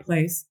the right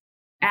place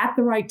at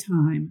the right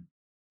time,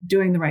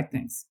 doing the right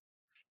things.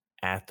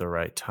 At the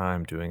right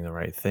time, doing the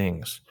right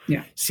things.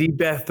 Yeah. See,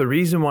 Beth, the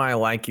reason why I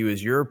like you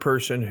is you're a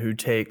person who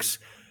takes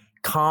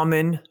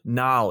common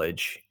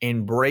knowledge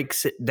and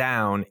breaks it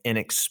down and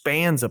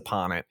expands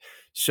upon it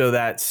so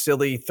that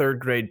silly third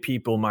grade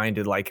people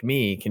minded like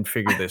me can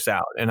figure this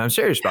out. And I'm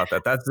serious about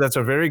that. That's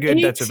a very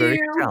good, that's a very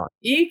good talent.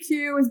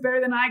 EQ is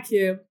better than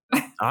IQ.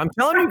 I'm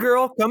telling you,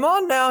 girl, come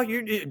on now.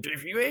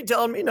 If you ain't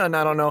telling me nothing,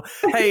 I don't know.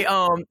 Hey,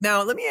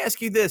 now let me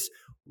ask you this.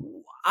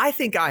 I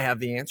think I have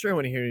the answer. I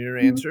want to hear your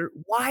answer.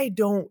 Why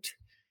don't,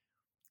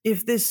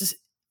 there's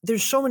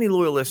so many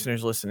loyal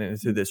listeners listening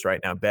to this right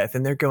now, Beth,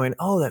 and they're going,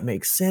 oh, that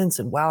makes sense.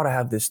 And wow, to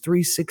have this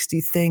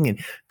 360 thing and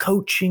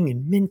coaching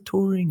and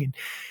mentoring. And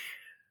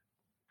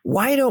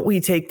why don't we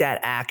take that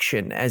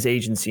action as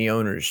agency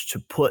owners to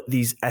put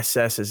these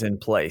SSs in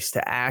place,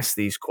 to ask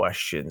these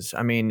questions?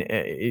 I mean,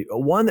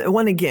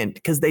 one again,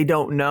 because they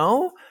don't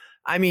know.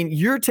 I mean,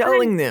 you're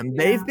telling them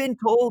they've been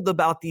told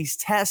about these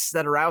tests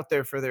that are out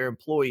there for their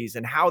employees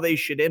and how they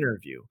should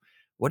interview.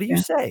 What do you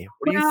say?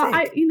 What do you think?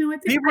 I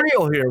think be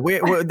real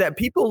here. That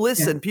people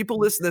listen. People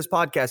listen to this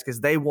podcast because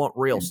they want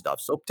real stuff.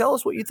 So tell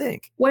us what you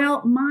think.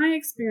 Well, my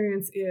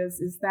experience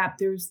is that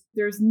there's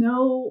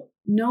no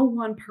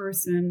one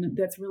person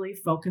that's really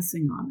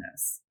focusing on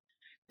this.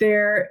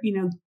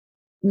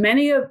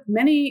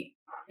 Many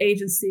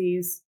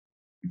agencies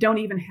don't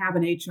even have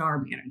an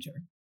HR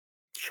manager.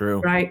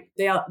 True. Right.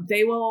 They'll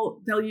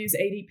use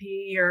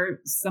ADP or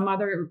some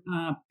other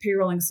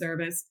payrolling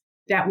service,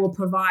 that will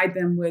provide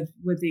them with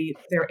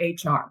their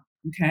HR.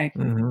 Okay.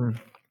 Mm-hmm.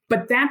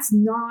 But that's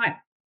not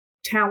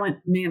talent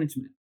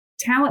management.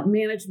 Talent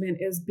management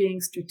is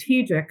being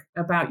strategic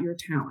about your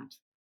talent.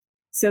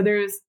 So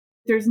there's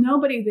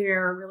nobody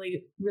there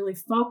really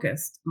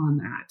focused on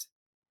that.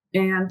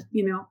 And,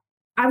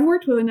 I've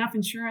worked with enough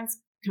insurance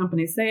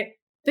companies. They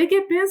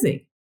get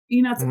busy.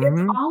 It's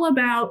all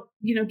about,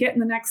 getting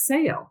the next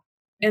sale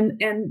and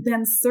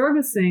then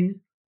servicing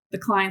the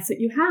clients that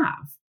you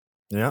have.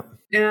 Yeah.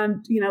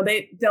 And,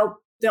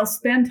 they'll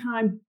spend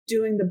time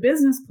doing the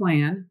business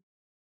plan,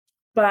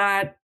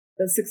 but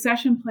the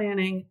succession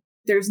planning,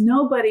 there's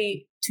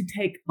nobody to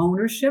take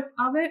ownership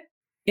of it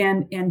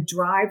and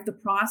drive the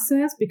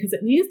process, because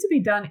it needs to be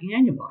done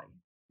annually,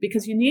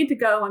 because you need to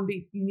go and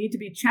you need to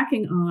be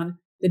checking on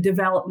the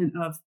development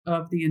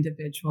of the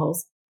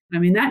individuals. I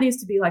mean, that needs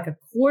to be like a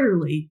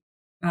quarterly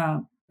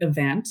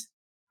event.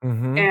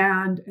 Mm-hmm.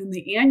 And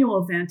the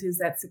annual event is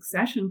that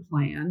succession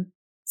plan.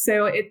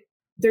 So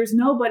there's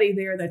nobody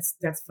there that's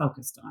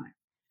focused on it.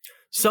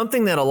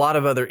 Something that a lot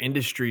of other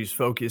industries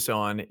focus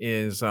on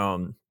is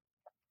what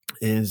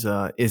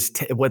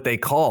they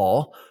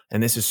call,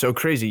 and this is so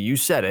crazy, you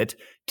said it,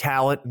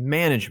 talent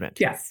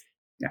management. Yes.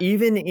 Yeah.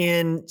 Even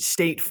in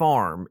State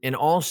Farm, in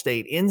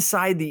Allstate,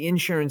 inside the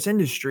insurance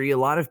industry, a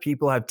lot of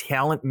people have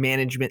talent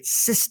management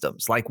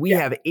systems. Like we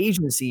have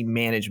agency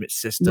management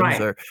systems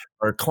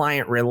or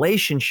client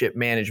relationship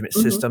management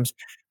systems,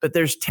 but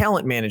there's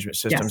talent management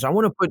systems.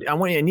 Yes. I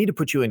need to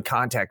put you in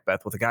contact,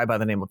 Beth, with a guy by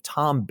the name of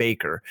Tom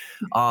Baker.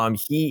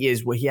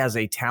 He has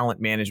a talent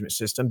management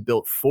system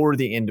built for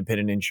the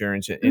independent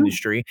insurance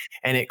industry,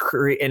 and it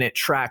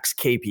tracks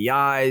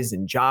KPIs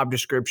and job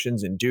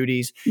descriptions and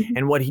duties.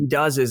 And what he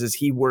does is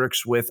he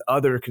works with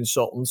other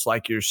consultants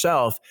like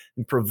yourself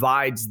and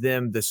provides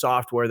them the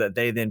software that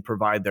they then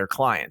provide their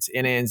clients.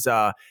 And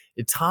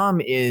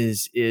Tom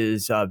is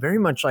very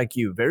much like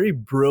you, very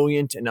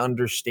brilliant in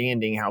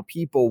understanding how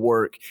people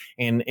work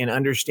and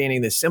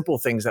understanding the simple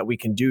things that we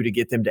can do to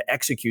get them to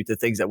execute the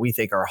things that we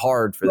think are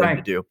hard for them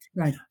to do.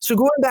 Right. So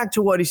going back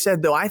to what he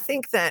said, though, I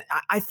think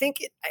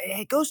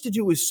it goes to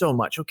do with so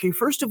much. Okay,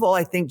 first of all,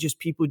 I think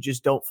people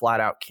just don't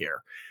flat out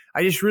care.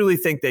 I just really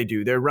think they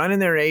do. They're running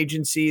their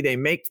agency. They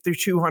make their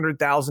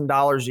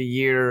 $200,000 a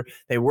year.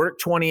 They work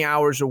 20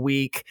 hours a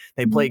week.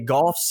 They play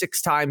golf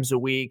 6 times a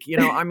week.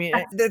 I mean,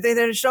 they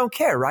just don't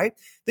care, right?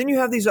 Then you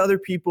have these other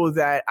people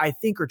that I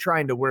think are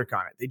trying to work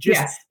on it.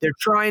 They're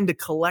trying to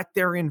collect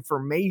their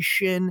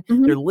information.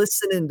 They're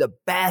listening to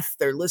Beth.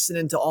 They're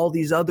listening to all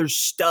these other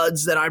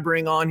studs that I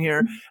bring on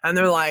here. And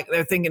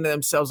they're thinking to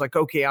themselves like,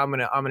 okay, I'm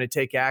going to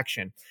take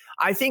action.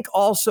 I think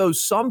also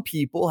some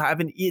people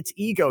it's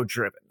ego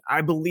driven.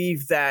 I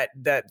believe that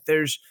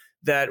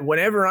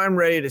whenever I'm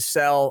ready to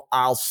sell,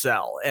 I'll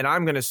sell, and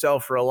I'm going to sell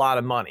for a lot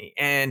of money.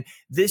 And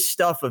this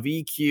stuff of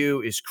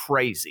EQ is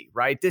crazy,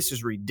 right? This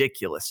is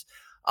ridiculous.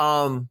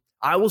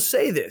 I will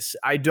say this.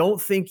 I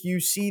don't think you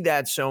see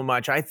that so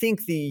much. I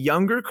think the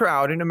younger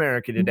crowd in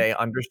America today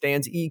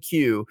understands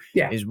EQ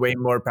is way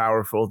more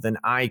powerful than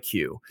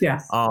IQ.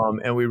 Yes.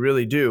 And we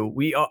really do.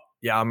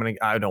 I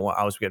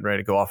was getting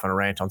ready to go off on a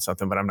rant on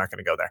something, but I'm not going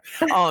to go there.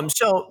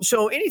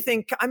 So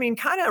anything, I mean,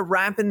 kind of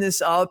wrapping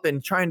this up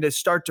and trying to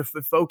start to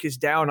focus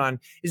down on,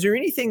 is there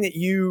anything that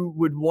you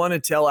would want to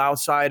tell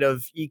outside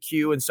of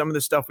EQ and some of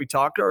the stuff we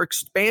talked, or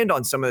expand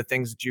on some of the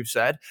things that you've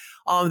said,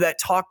 that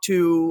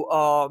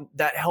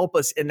help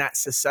us in that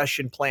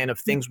succession plan of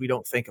things we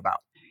don't think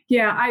about?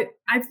 Yeah,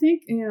 I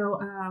think,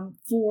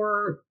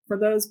 for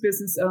those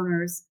business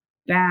owners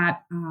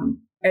that,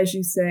 as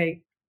you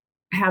say,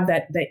 have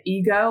that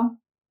ego.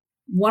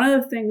 One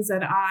of the things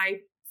that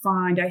I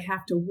find I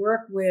have to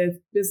work with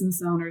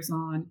business owners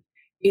on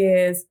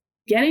is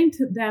getting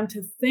them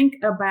to think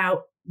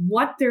about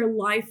what their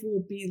life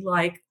will be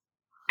like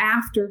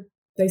after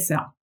they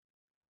sell.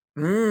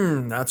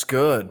 That's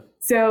good.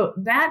 So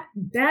that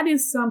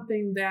is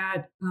something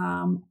that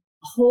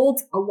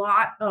holds a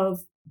lot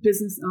of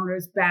business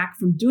owners back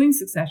from doing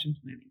succession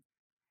planning,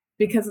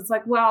 because it's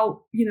like,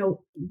 well,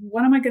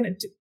 what am I going to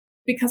do?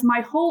 Because my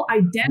whole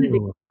identity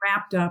is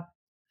wrapped up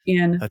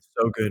in that's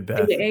so good,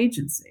 Beth. The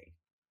agency.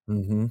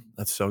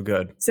 That's so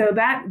good. So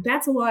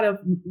that's a lot of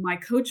my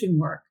coaching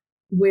work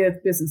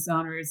with business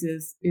owners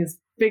is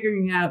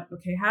figuring out,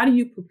 okay, how do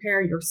you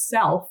prepare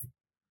yourself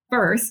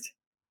first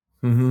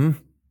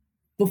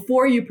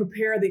before you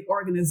prepare the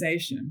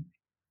organization?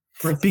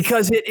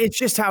 Because it's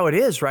just how it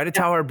is, right? It's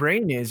how our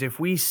brain is. If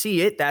we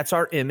see it, that's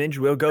our image.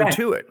 We'll go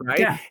to it, right?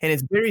 Yeah. And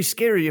it's very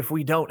scary if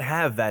we don't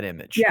have that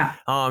image. Yeah.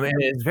 And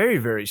it's very,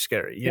 very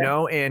scary, you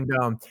know? And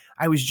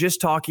I was just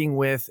talking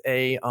with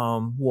a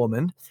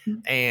woman,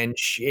 and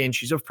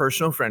she's a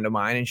personal friend of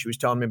mine, and she was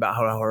telling me about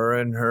how her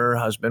and her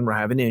husband were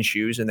having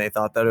issues, and they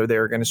thought that they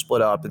were going to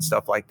split up and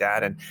stuff like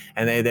that. And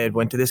they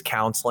went to this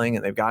counseling,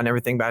 and they've gotten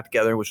everything back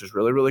together, which was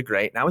really, really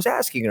great. And I was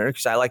asking her,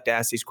 because I like to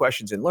ask these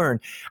questions and learn.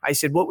 I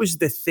said, what was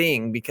the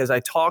thing? Because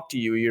I talked to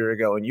you a year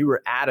ago and you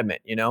were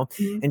adamant,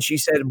 and she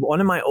said, one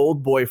of my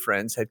old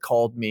boyfriends had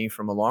called me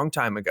from a long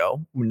time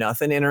ago,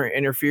 nothing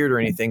interfered or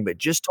anything, but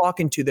just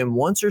talking to them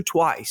once or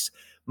twice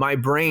my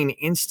brain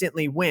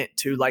instantly went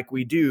to, like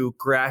we do,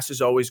 grass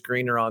is always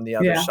greener on the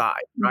other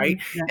side, right?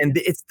 Yeah. And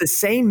it's the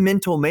same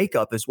mental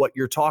makeup as what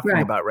you're talking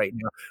about right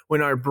now.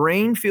 When our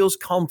brain feels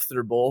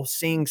comfortable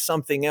seeing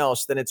something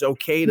else, then it's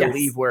okay to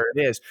leave where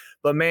it is.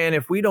 But man,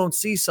 if we don't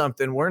see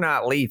something, we're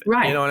not leaving.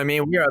 Right. You know what I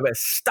mean? We are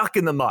stuck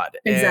in the mud.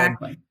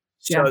 Exactly.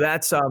 So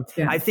that's,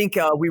 I think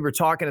we were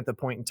talking at the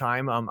point in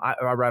time, I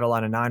write a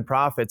lot of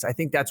nonprofits. I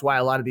think that's why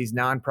a lot of these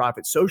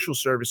nonprofit social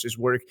services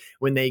work,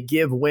 when they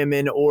give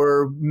women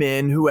or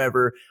men,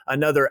 whoever,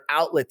 another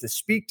outlet to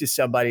speak to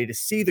somebody, to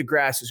see the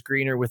grass is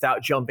greener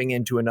without jumping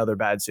into another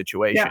bad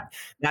situation. Yeah.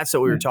 That's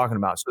what we were talking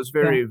about. So it's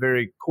very,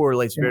 very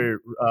correlates, very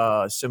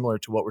similar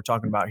to what we're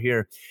talking about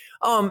here.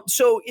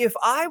 So if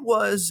I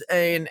was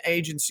an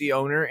agency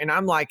owner and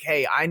I'm like,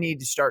 hey, I need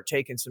to start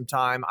taking some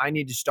time, I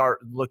need to start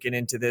looking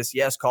into this.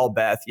 Yes, call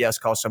Beth. Yes,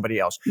 call somebody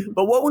else.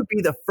 But what would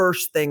be the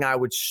first thing I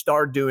would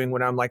start doing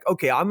when I'm like,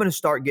 okay, I'm going to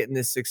start getting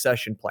this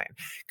succession plan?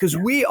 Because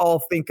we all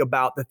think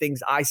about the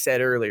things I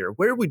said earlier.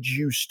 Where would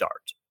you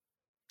start?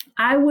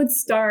 I would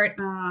start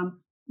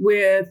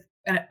with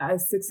a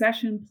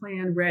succession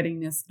plan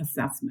readiness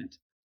assessment,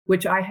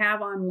 which I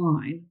have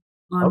online.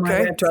 On my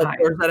website.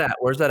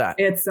 Where's that at?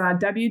 It's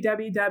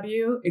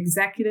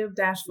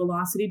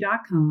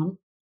www.executive-velocity.com.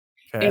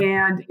 Okay.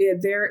 And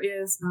there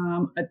is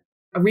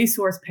a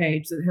resource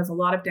page that has a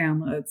lot of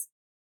downloads.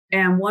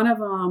 And one of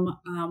them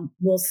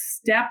will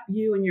step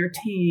you and your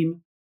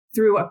team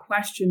through a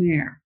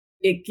questionnaire.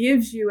 It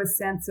gives you a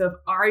sense of,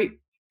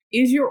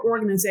 is your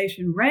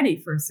organization ready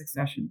for a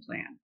succession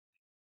plan?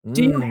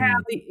 Do you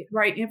have the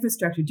right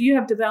infrastructure? Do you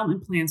have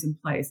development plans in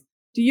place?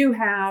 Do you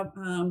have,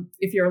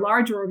 if you're a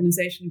larger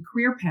organization,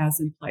 career paths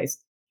in place?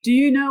 Do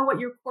you know what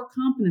your core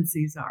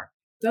competencies are?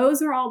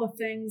 Those are all the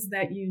things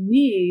that you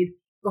need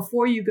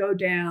before you go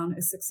down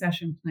a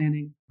succession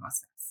planning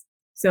process.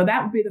 So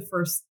that would be the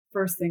first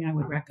thing I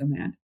would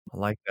recommend. I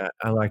like that.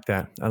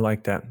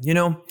 You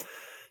know,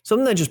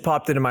 something that just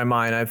popped into my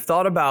mind, I've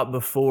thought about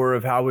before,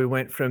 of how we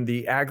went from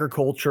the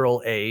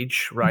agricultural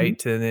age,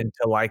 right, and then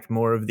to like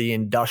more of the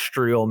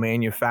industrial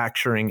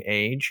manufacturing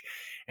age.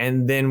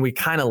 And then we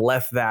kind of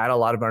left that. A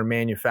lot of our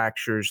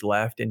manufacturers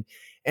left. And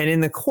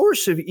in the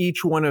course of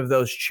each one of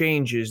those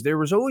changes, there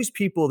was always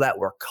people that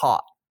were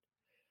caught,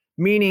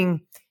 meaning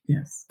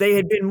they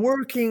had been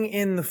working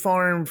in the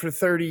farm for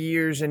 30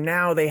 years and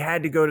now they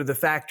had to go to the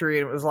factory,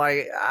 and it was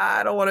like,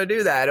 I don't want to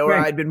do that. Or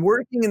I'd been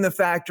working in the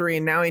factory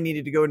and now I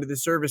needed to go into the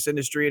service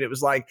industry, and it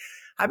was like,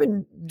 I've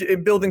been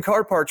building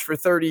car parts for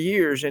 30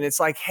 years. And it's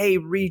like, hey,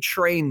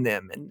 retrain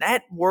them. And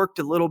that worked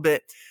a little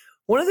bit.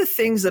 One of the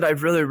things that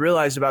I've really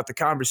realized about the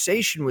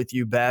conversation with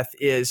you, Beth,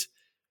 is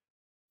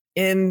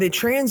in the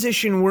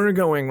transition we're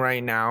going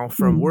right now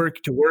from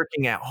work to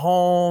working at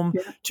home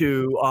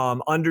to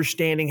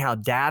understanding how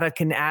data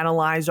can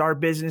analyze our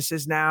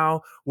businesses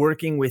now,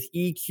 working with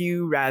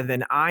EQ rather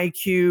than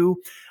IQ.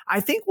 I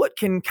think what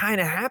can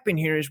kind of happen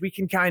here is we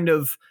can kind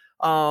of,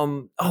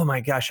 oh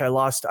my gosh, I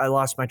lost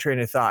my train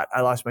of thought.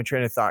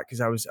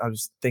 Because I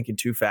was thinking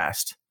too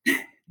fast.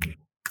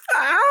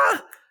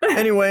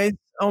 Anyways.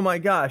 Oh my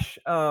gosh.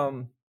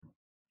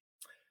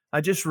 I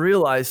just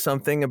realized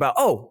something about,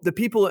 the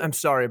people, I'm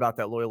sorry about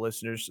that, loyal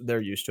listeners,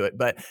 they're used to it,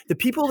 but the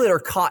people that are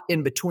caught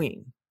in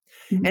between.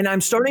 And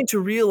I'm starting to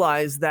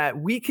realize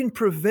that we can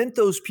prevent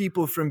those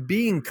people from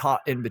being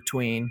caught in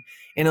between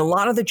in a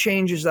lot of the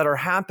changes that are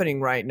happening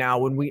right now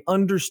when we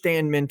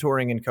understand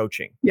mentoring and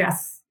coaching.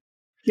 Yes.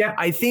 Yeah.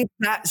 I think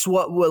that's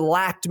what we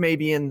lacked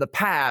maybe in the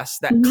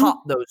past that caught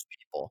those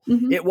people.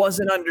 It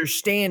wasn't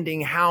understanding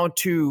how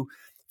to,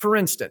 for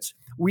instance,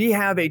 we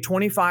have a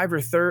 25 or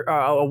 30,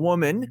 a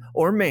woman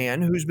or man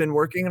who's been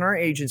working in our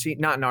agency,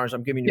 not in ours.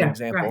 I'm giving you an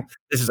example. Right.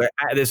 This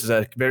is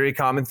a very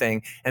common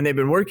thing. And they've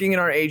been working in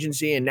our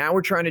agency, and now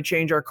we're trying to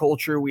change our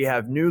culture. We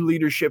have new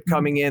leadership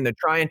coming in. They're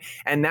trying,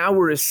 and now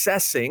we're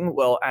assessing,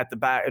 at the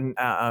back,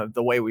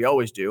 the way we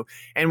always do.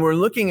 And we're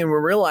looking and we're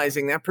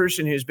realizing that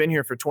person who's been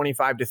here for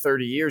 25 to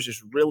 30 years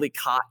is really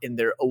caught in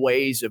their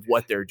ways of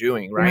what they're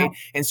doing. Right. Yeah.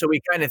 And so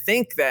we kind of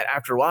think that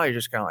after a while, you're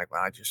just kind of like,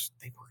 well, I just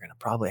think we're going to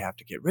probably have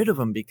to get rid of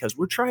them because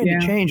we're trying to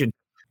change. And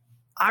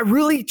I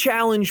really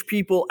challenge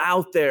people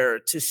out there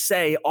to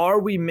say, are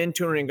we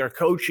mentoring or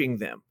coaching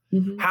them?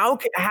 How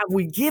have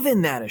we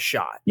given that a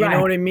shot? You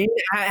know what I mean?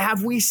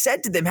 Have we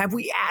said to them, have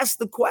we asked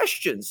the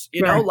questions,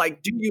 you know,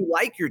 like, do you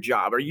like your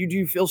job? Or do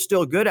you feel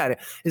still good at it?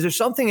 Is there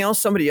something else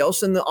somebody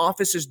else in the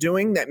office is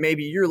doing that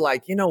maybe you're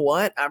like, you know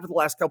what, after the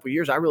last couple of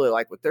years, I really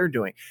like what they're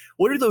doing.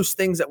 What are those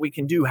things that we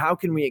can do? How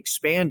can we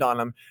expand on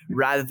them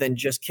rather than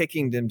just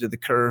kicking them to the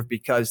curve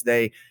because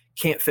they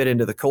can't fit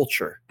into the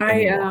culture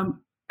anymore?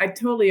 I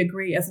totally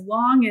agree. As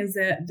long as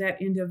that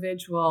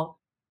individual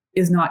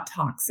is not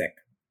toxic,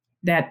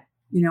 that,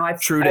 you know,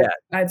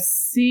 I've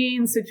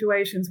seen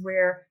situations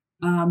where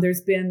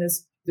there's been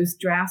this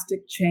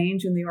drastic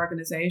change in the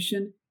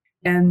organization,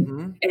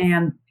 and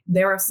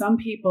there are some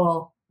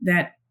people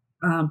that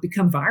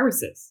become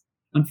viruses,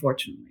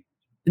 unfortunately,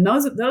 and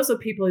those are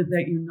people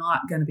that you're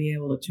not going to be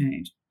able to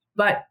change.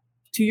 But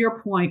to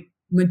your point,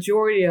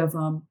 majority of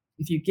them,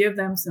 if you give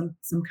them some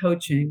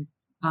coaching,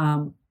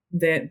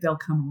 they'll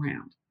come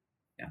around.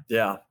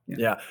 Yeah.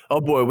 Oh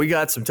boy, we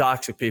got some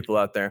toxic people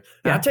out there.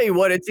 And I'll tell you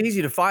what, it's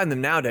easy to find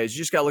them nowadays.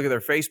 You just got to look at their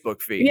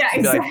Facebook feed. Yeah,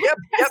 exactly. Like,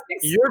 yep,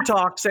 you're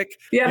toxic.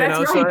 Yeah, that's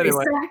right. So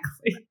anyway,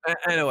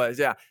 Exactly. Anyways,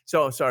 yeah.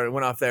 So sorry,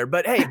 went off there.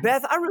 But hey,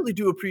 Beth, I really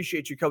do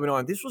appreciate you coming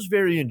on. This was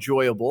very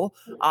enjoyable.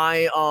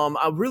 I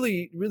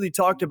really, really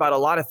talked about a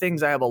lot of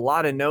things. I have a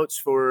lot of notes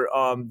for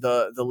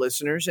the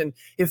listeners. And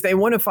if they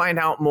want to find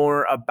out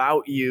more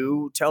about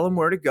you, tell them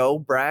where to go,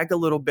 brag a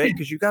little bit,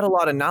 because you got a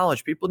lot of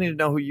knowledge. People need to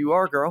know who you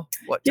are, girl.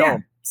 Tell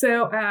them.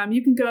 So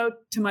you can go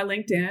to my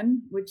LinkedIn,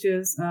 which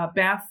is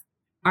Beth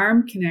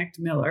Armknecht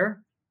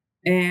Miller,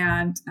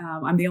 and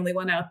I'm the only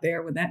one out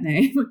there with that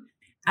name.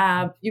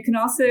 You can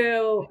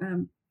also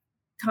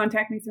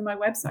contact me through my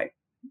website,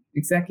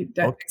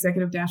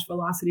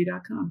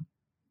 executive-velocity.com.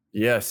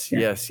 Yes.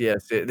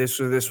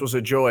 This was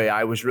a joy.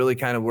 I was really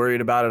kind of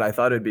worried about it. I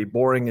thought it'd be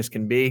boring as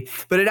can be,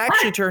 but it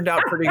actually turned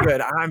out pretty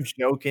good. I'm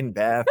joking,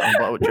 Beth.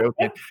 I'm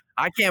joking.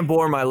 I can't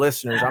bore my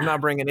listeners. I'm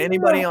not bringing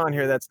anybody on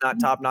here that's not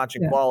top notch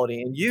in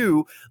quality, and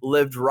you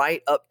lived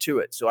right up to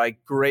it. So I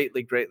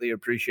greatly, greatly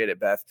appreciate it,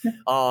 Beth.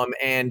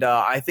 And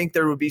I think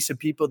there will be some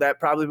people that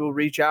probably will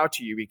reach out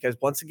to you because,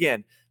 once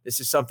again, this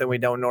is something we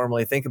don't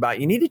normally think about.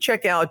 You need to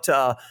check out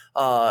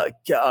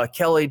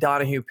Kelly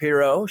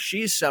Donahue-Piro.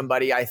 She's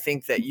somebody I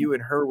think that you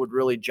and her would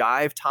really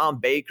jive.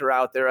 Tom Baker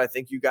out there, I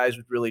think you guys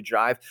would really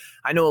jive.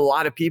 I know a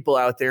lot of people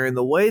out there, and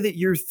the way that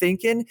you're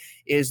thinking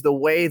is the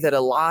way that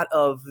a lot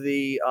of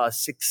the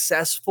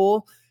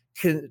successful,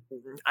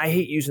 I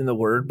hate using the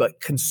word, but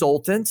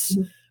consultants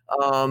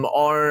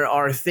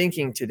are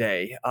thinking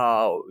today.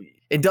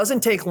 It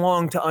doesn't take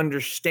long to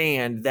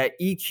understand that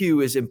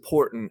EQ is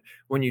important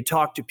when you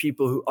talk to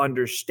people who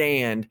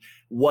understand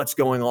what's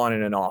going on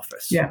in an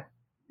office. Yeah,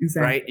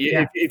 exactly. Right?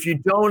 Yeah. If you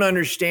don't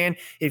understand,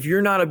 if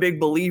you're not a big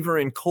believer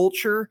in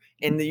culture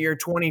in the year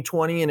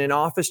 2020 in an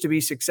office to be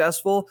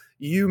successful,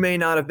 you may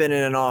not have been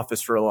in an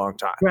office for a long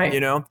time. Right.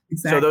 Exactly.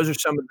 So those are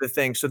some of the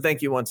things. So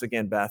thank you once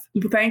again, Beth.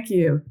 Thank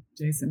you,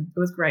 Jason. It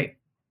was great.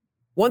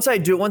 Once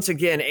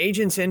again,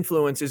 Agents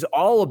Influence is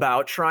all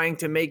about trying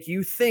to make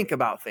you think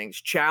about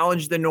things,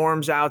 challenge the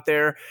norms out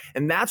there.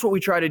 And that's what we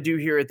try to do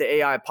here at the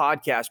AI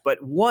podcast.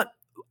 But what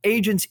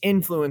Agents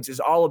Influence is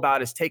all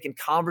about is taking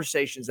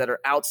conversations that are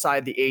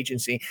outside the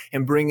agency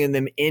and bringing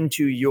them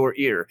into your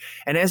ear.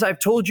 And as I've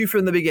told you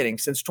from the beginning,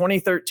 since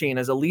 2013,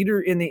 as a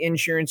leader in the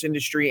insurance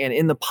industry and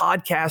in the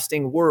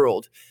podcasting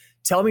world,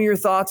 tell me your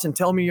thoughts and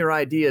tell me your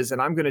ideas,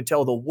 and I'm going to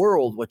tell the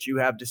world what you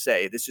have to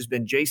say. This has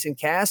been Jason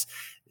Cass,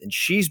 and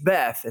she's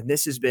Beth, and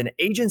this has been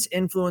Agents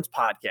Influence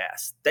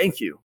Podcast. Thank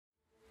you.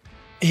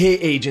 Hey,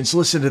 agents,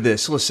 listen to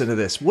this.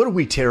 What are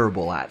we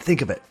terrible at?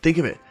 Think of it.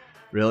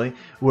 Really?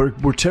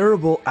 We're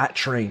terrible at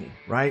training,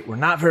 right? We're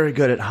not very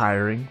good at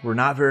hiring. We're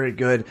not very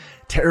good,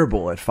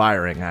 terrible at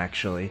firing,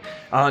 actually.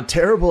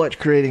 Terrible at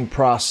creating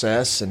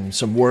process and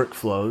some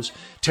workflows.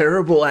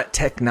 Terrible at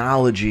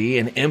technology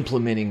and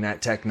implementing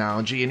that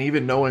technology and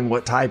even knowing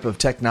what type of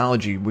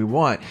technology we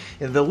want.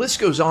 And the list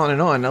goes on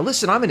and on. Now,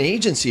 listen, I'm an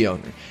agency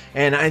owner,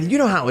 and you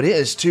know how it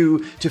is. To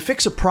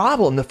fix a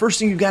problem, the first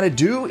thing you got to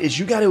do is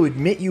you got to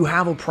admit you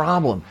have a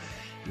problem.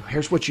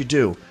 Here's what you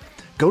do.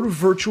 Go to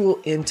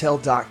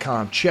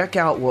virtualintel.com. Check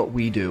out what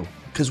we do,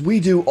 because we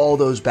do all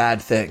those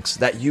bad things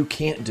that you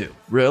can't do,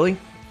 really.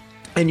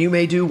 And you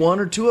may do one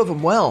or two of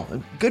them well.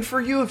 Good for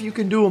you if you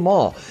can do them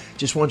all.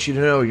 Just want you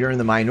to know you're in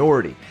the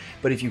minority.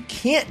 But if you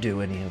can't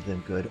do any of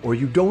them good, or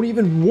you don't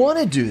even want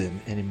to do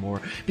them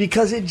anymore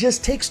because it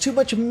just takes too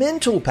much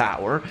mental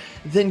power,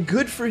 then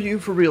good for you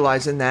for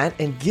realizing that,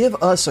 and give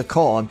us a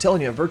call. I'm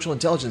telling you, in Virtual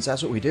Intelligence,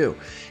 that's what we do.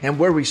 And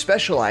where we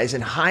specialize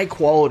in high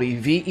quality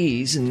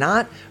VEs,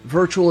 not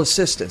virtual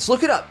assistants.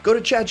 Look it up. Go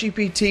to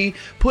ChatGPT,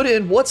 put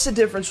in what's the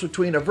difference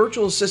between a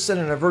virtual assistant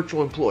and a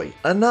virtual employee.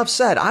 Enough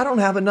said. I don't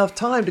have enough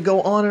time to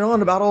go on and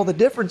on about all the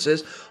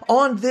differences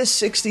on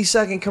this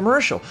 60-second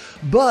commercial.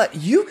 But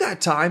you've got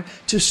time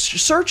to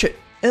search it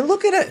and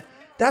look at it.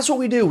 That's what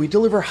we do. We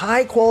deliver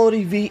high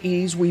quality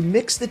VEs. We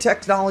mix the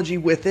technology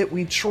with it.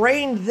 We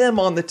train them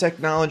on the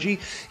technology,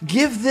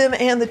 give them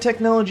and the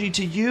technology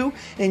to you,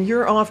 and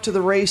you're off to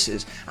the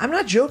races. I'm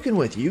not joking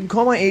with you. You can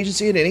call my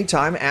agency at any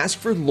time, ask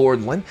for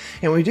Lordland,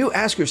 and we do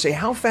ask her, say,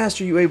 how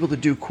fast are you able to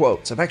do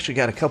quotes? I've actually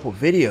got a couple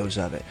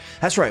videos of it.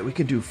 That's right. We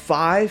can do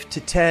 5 to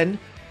 10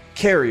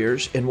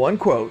 carriers in one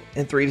quote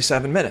in 3 to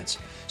 7 minutes.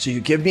 So you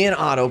give me an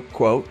auto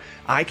quote,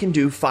 I can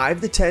do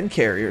 5 to 10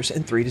 carriers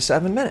in 3 to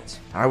 7 minutes.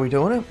 How are we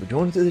doing it? We're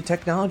doing it through the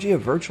technology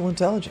of virtual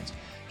intelligence.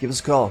 Give us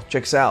a call.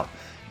 Check us out.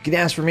 You can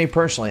ask for me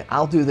personally.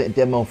 I'll do the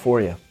demo for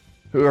you.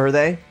 Who are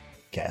they?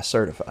 CAS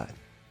certified.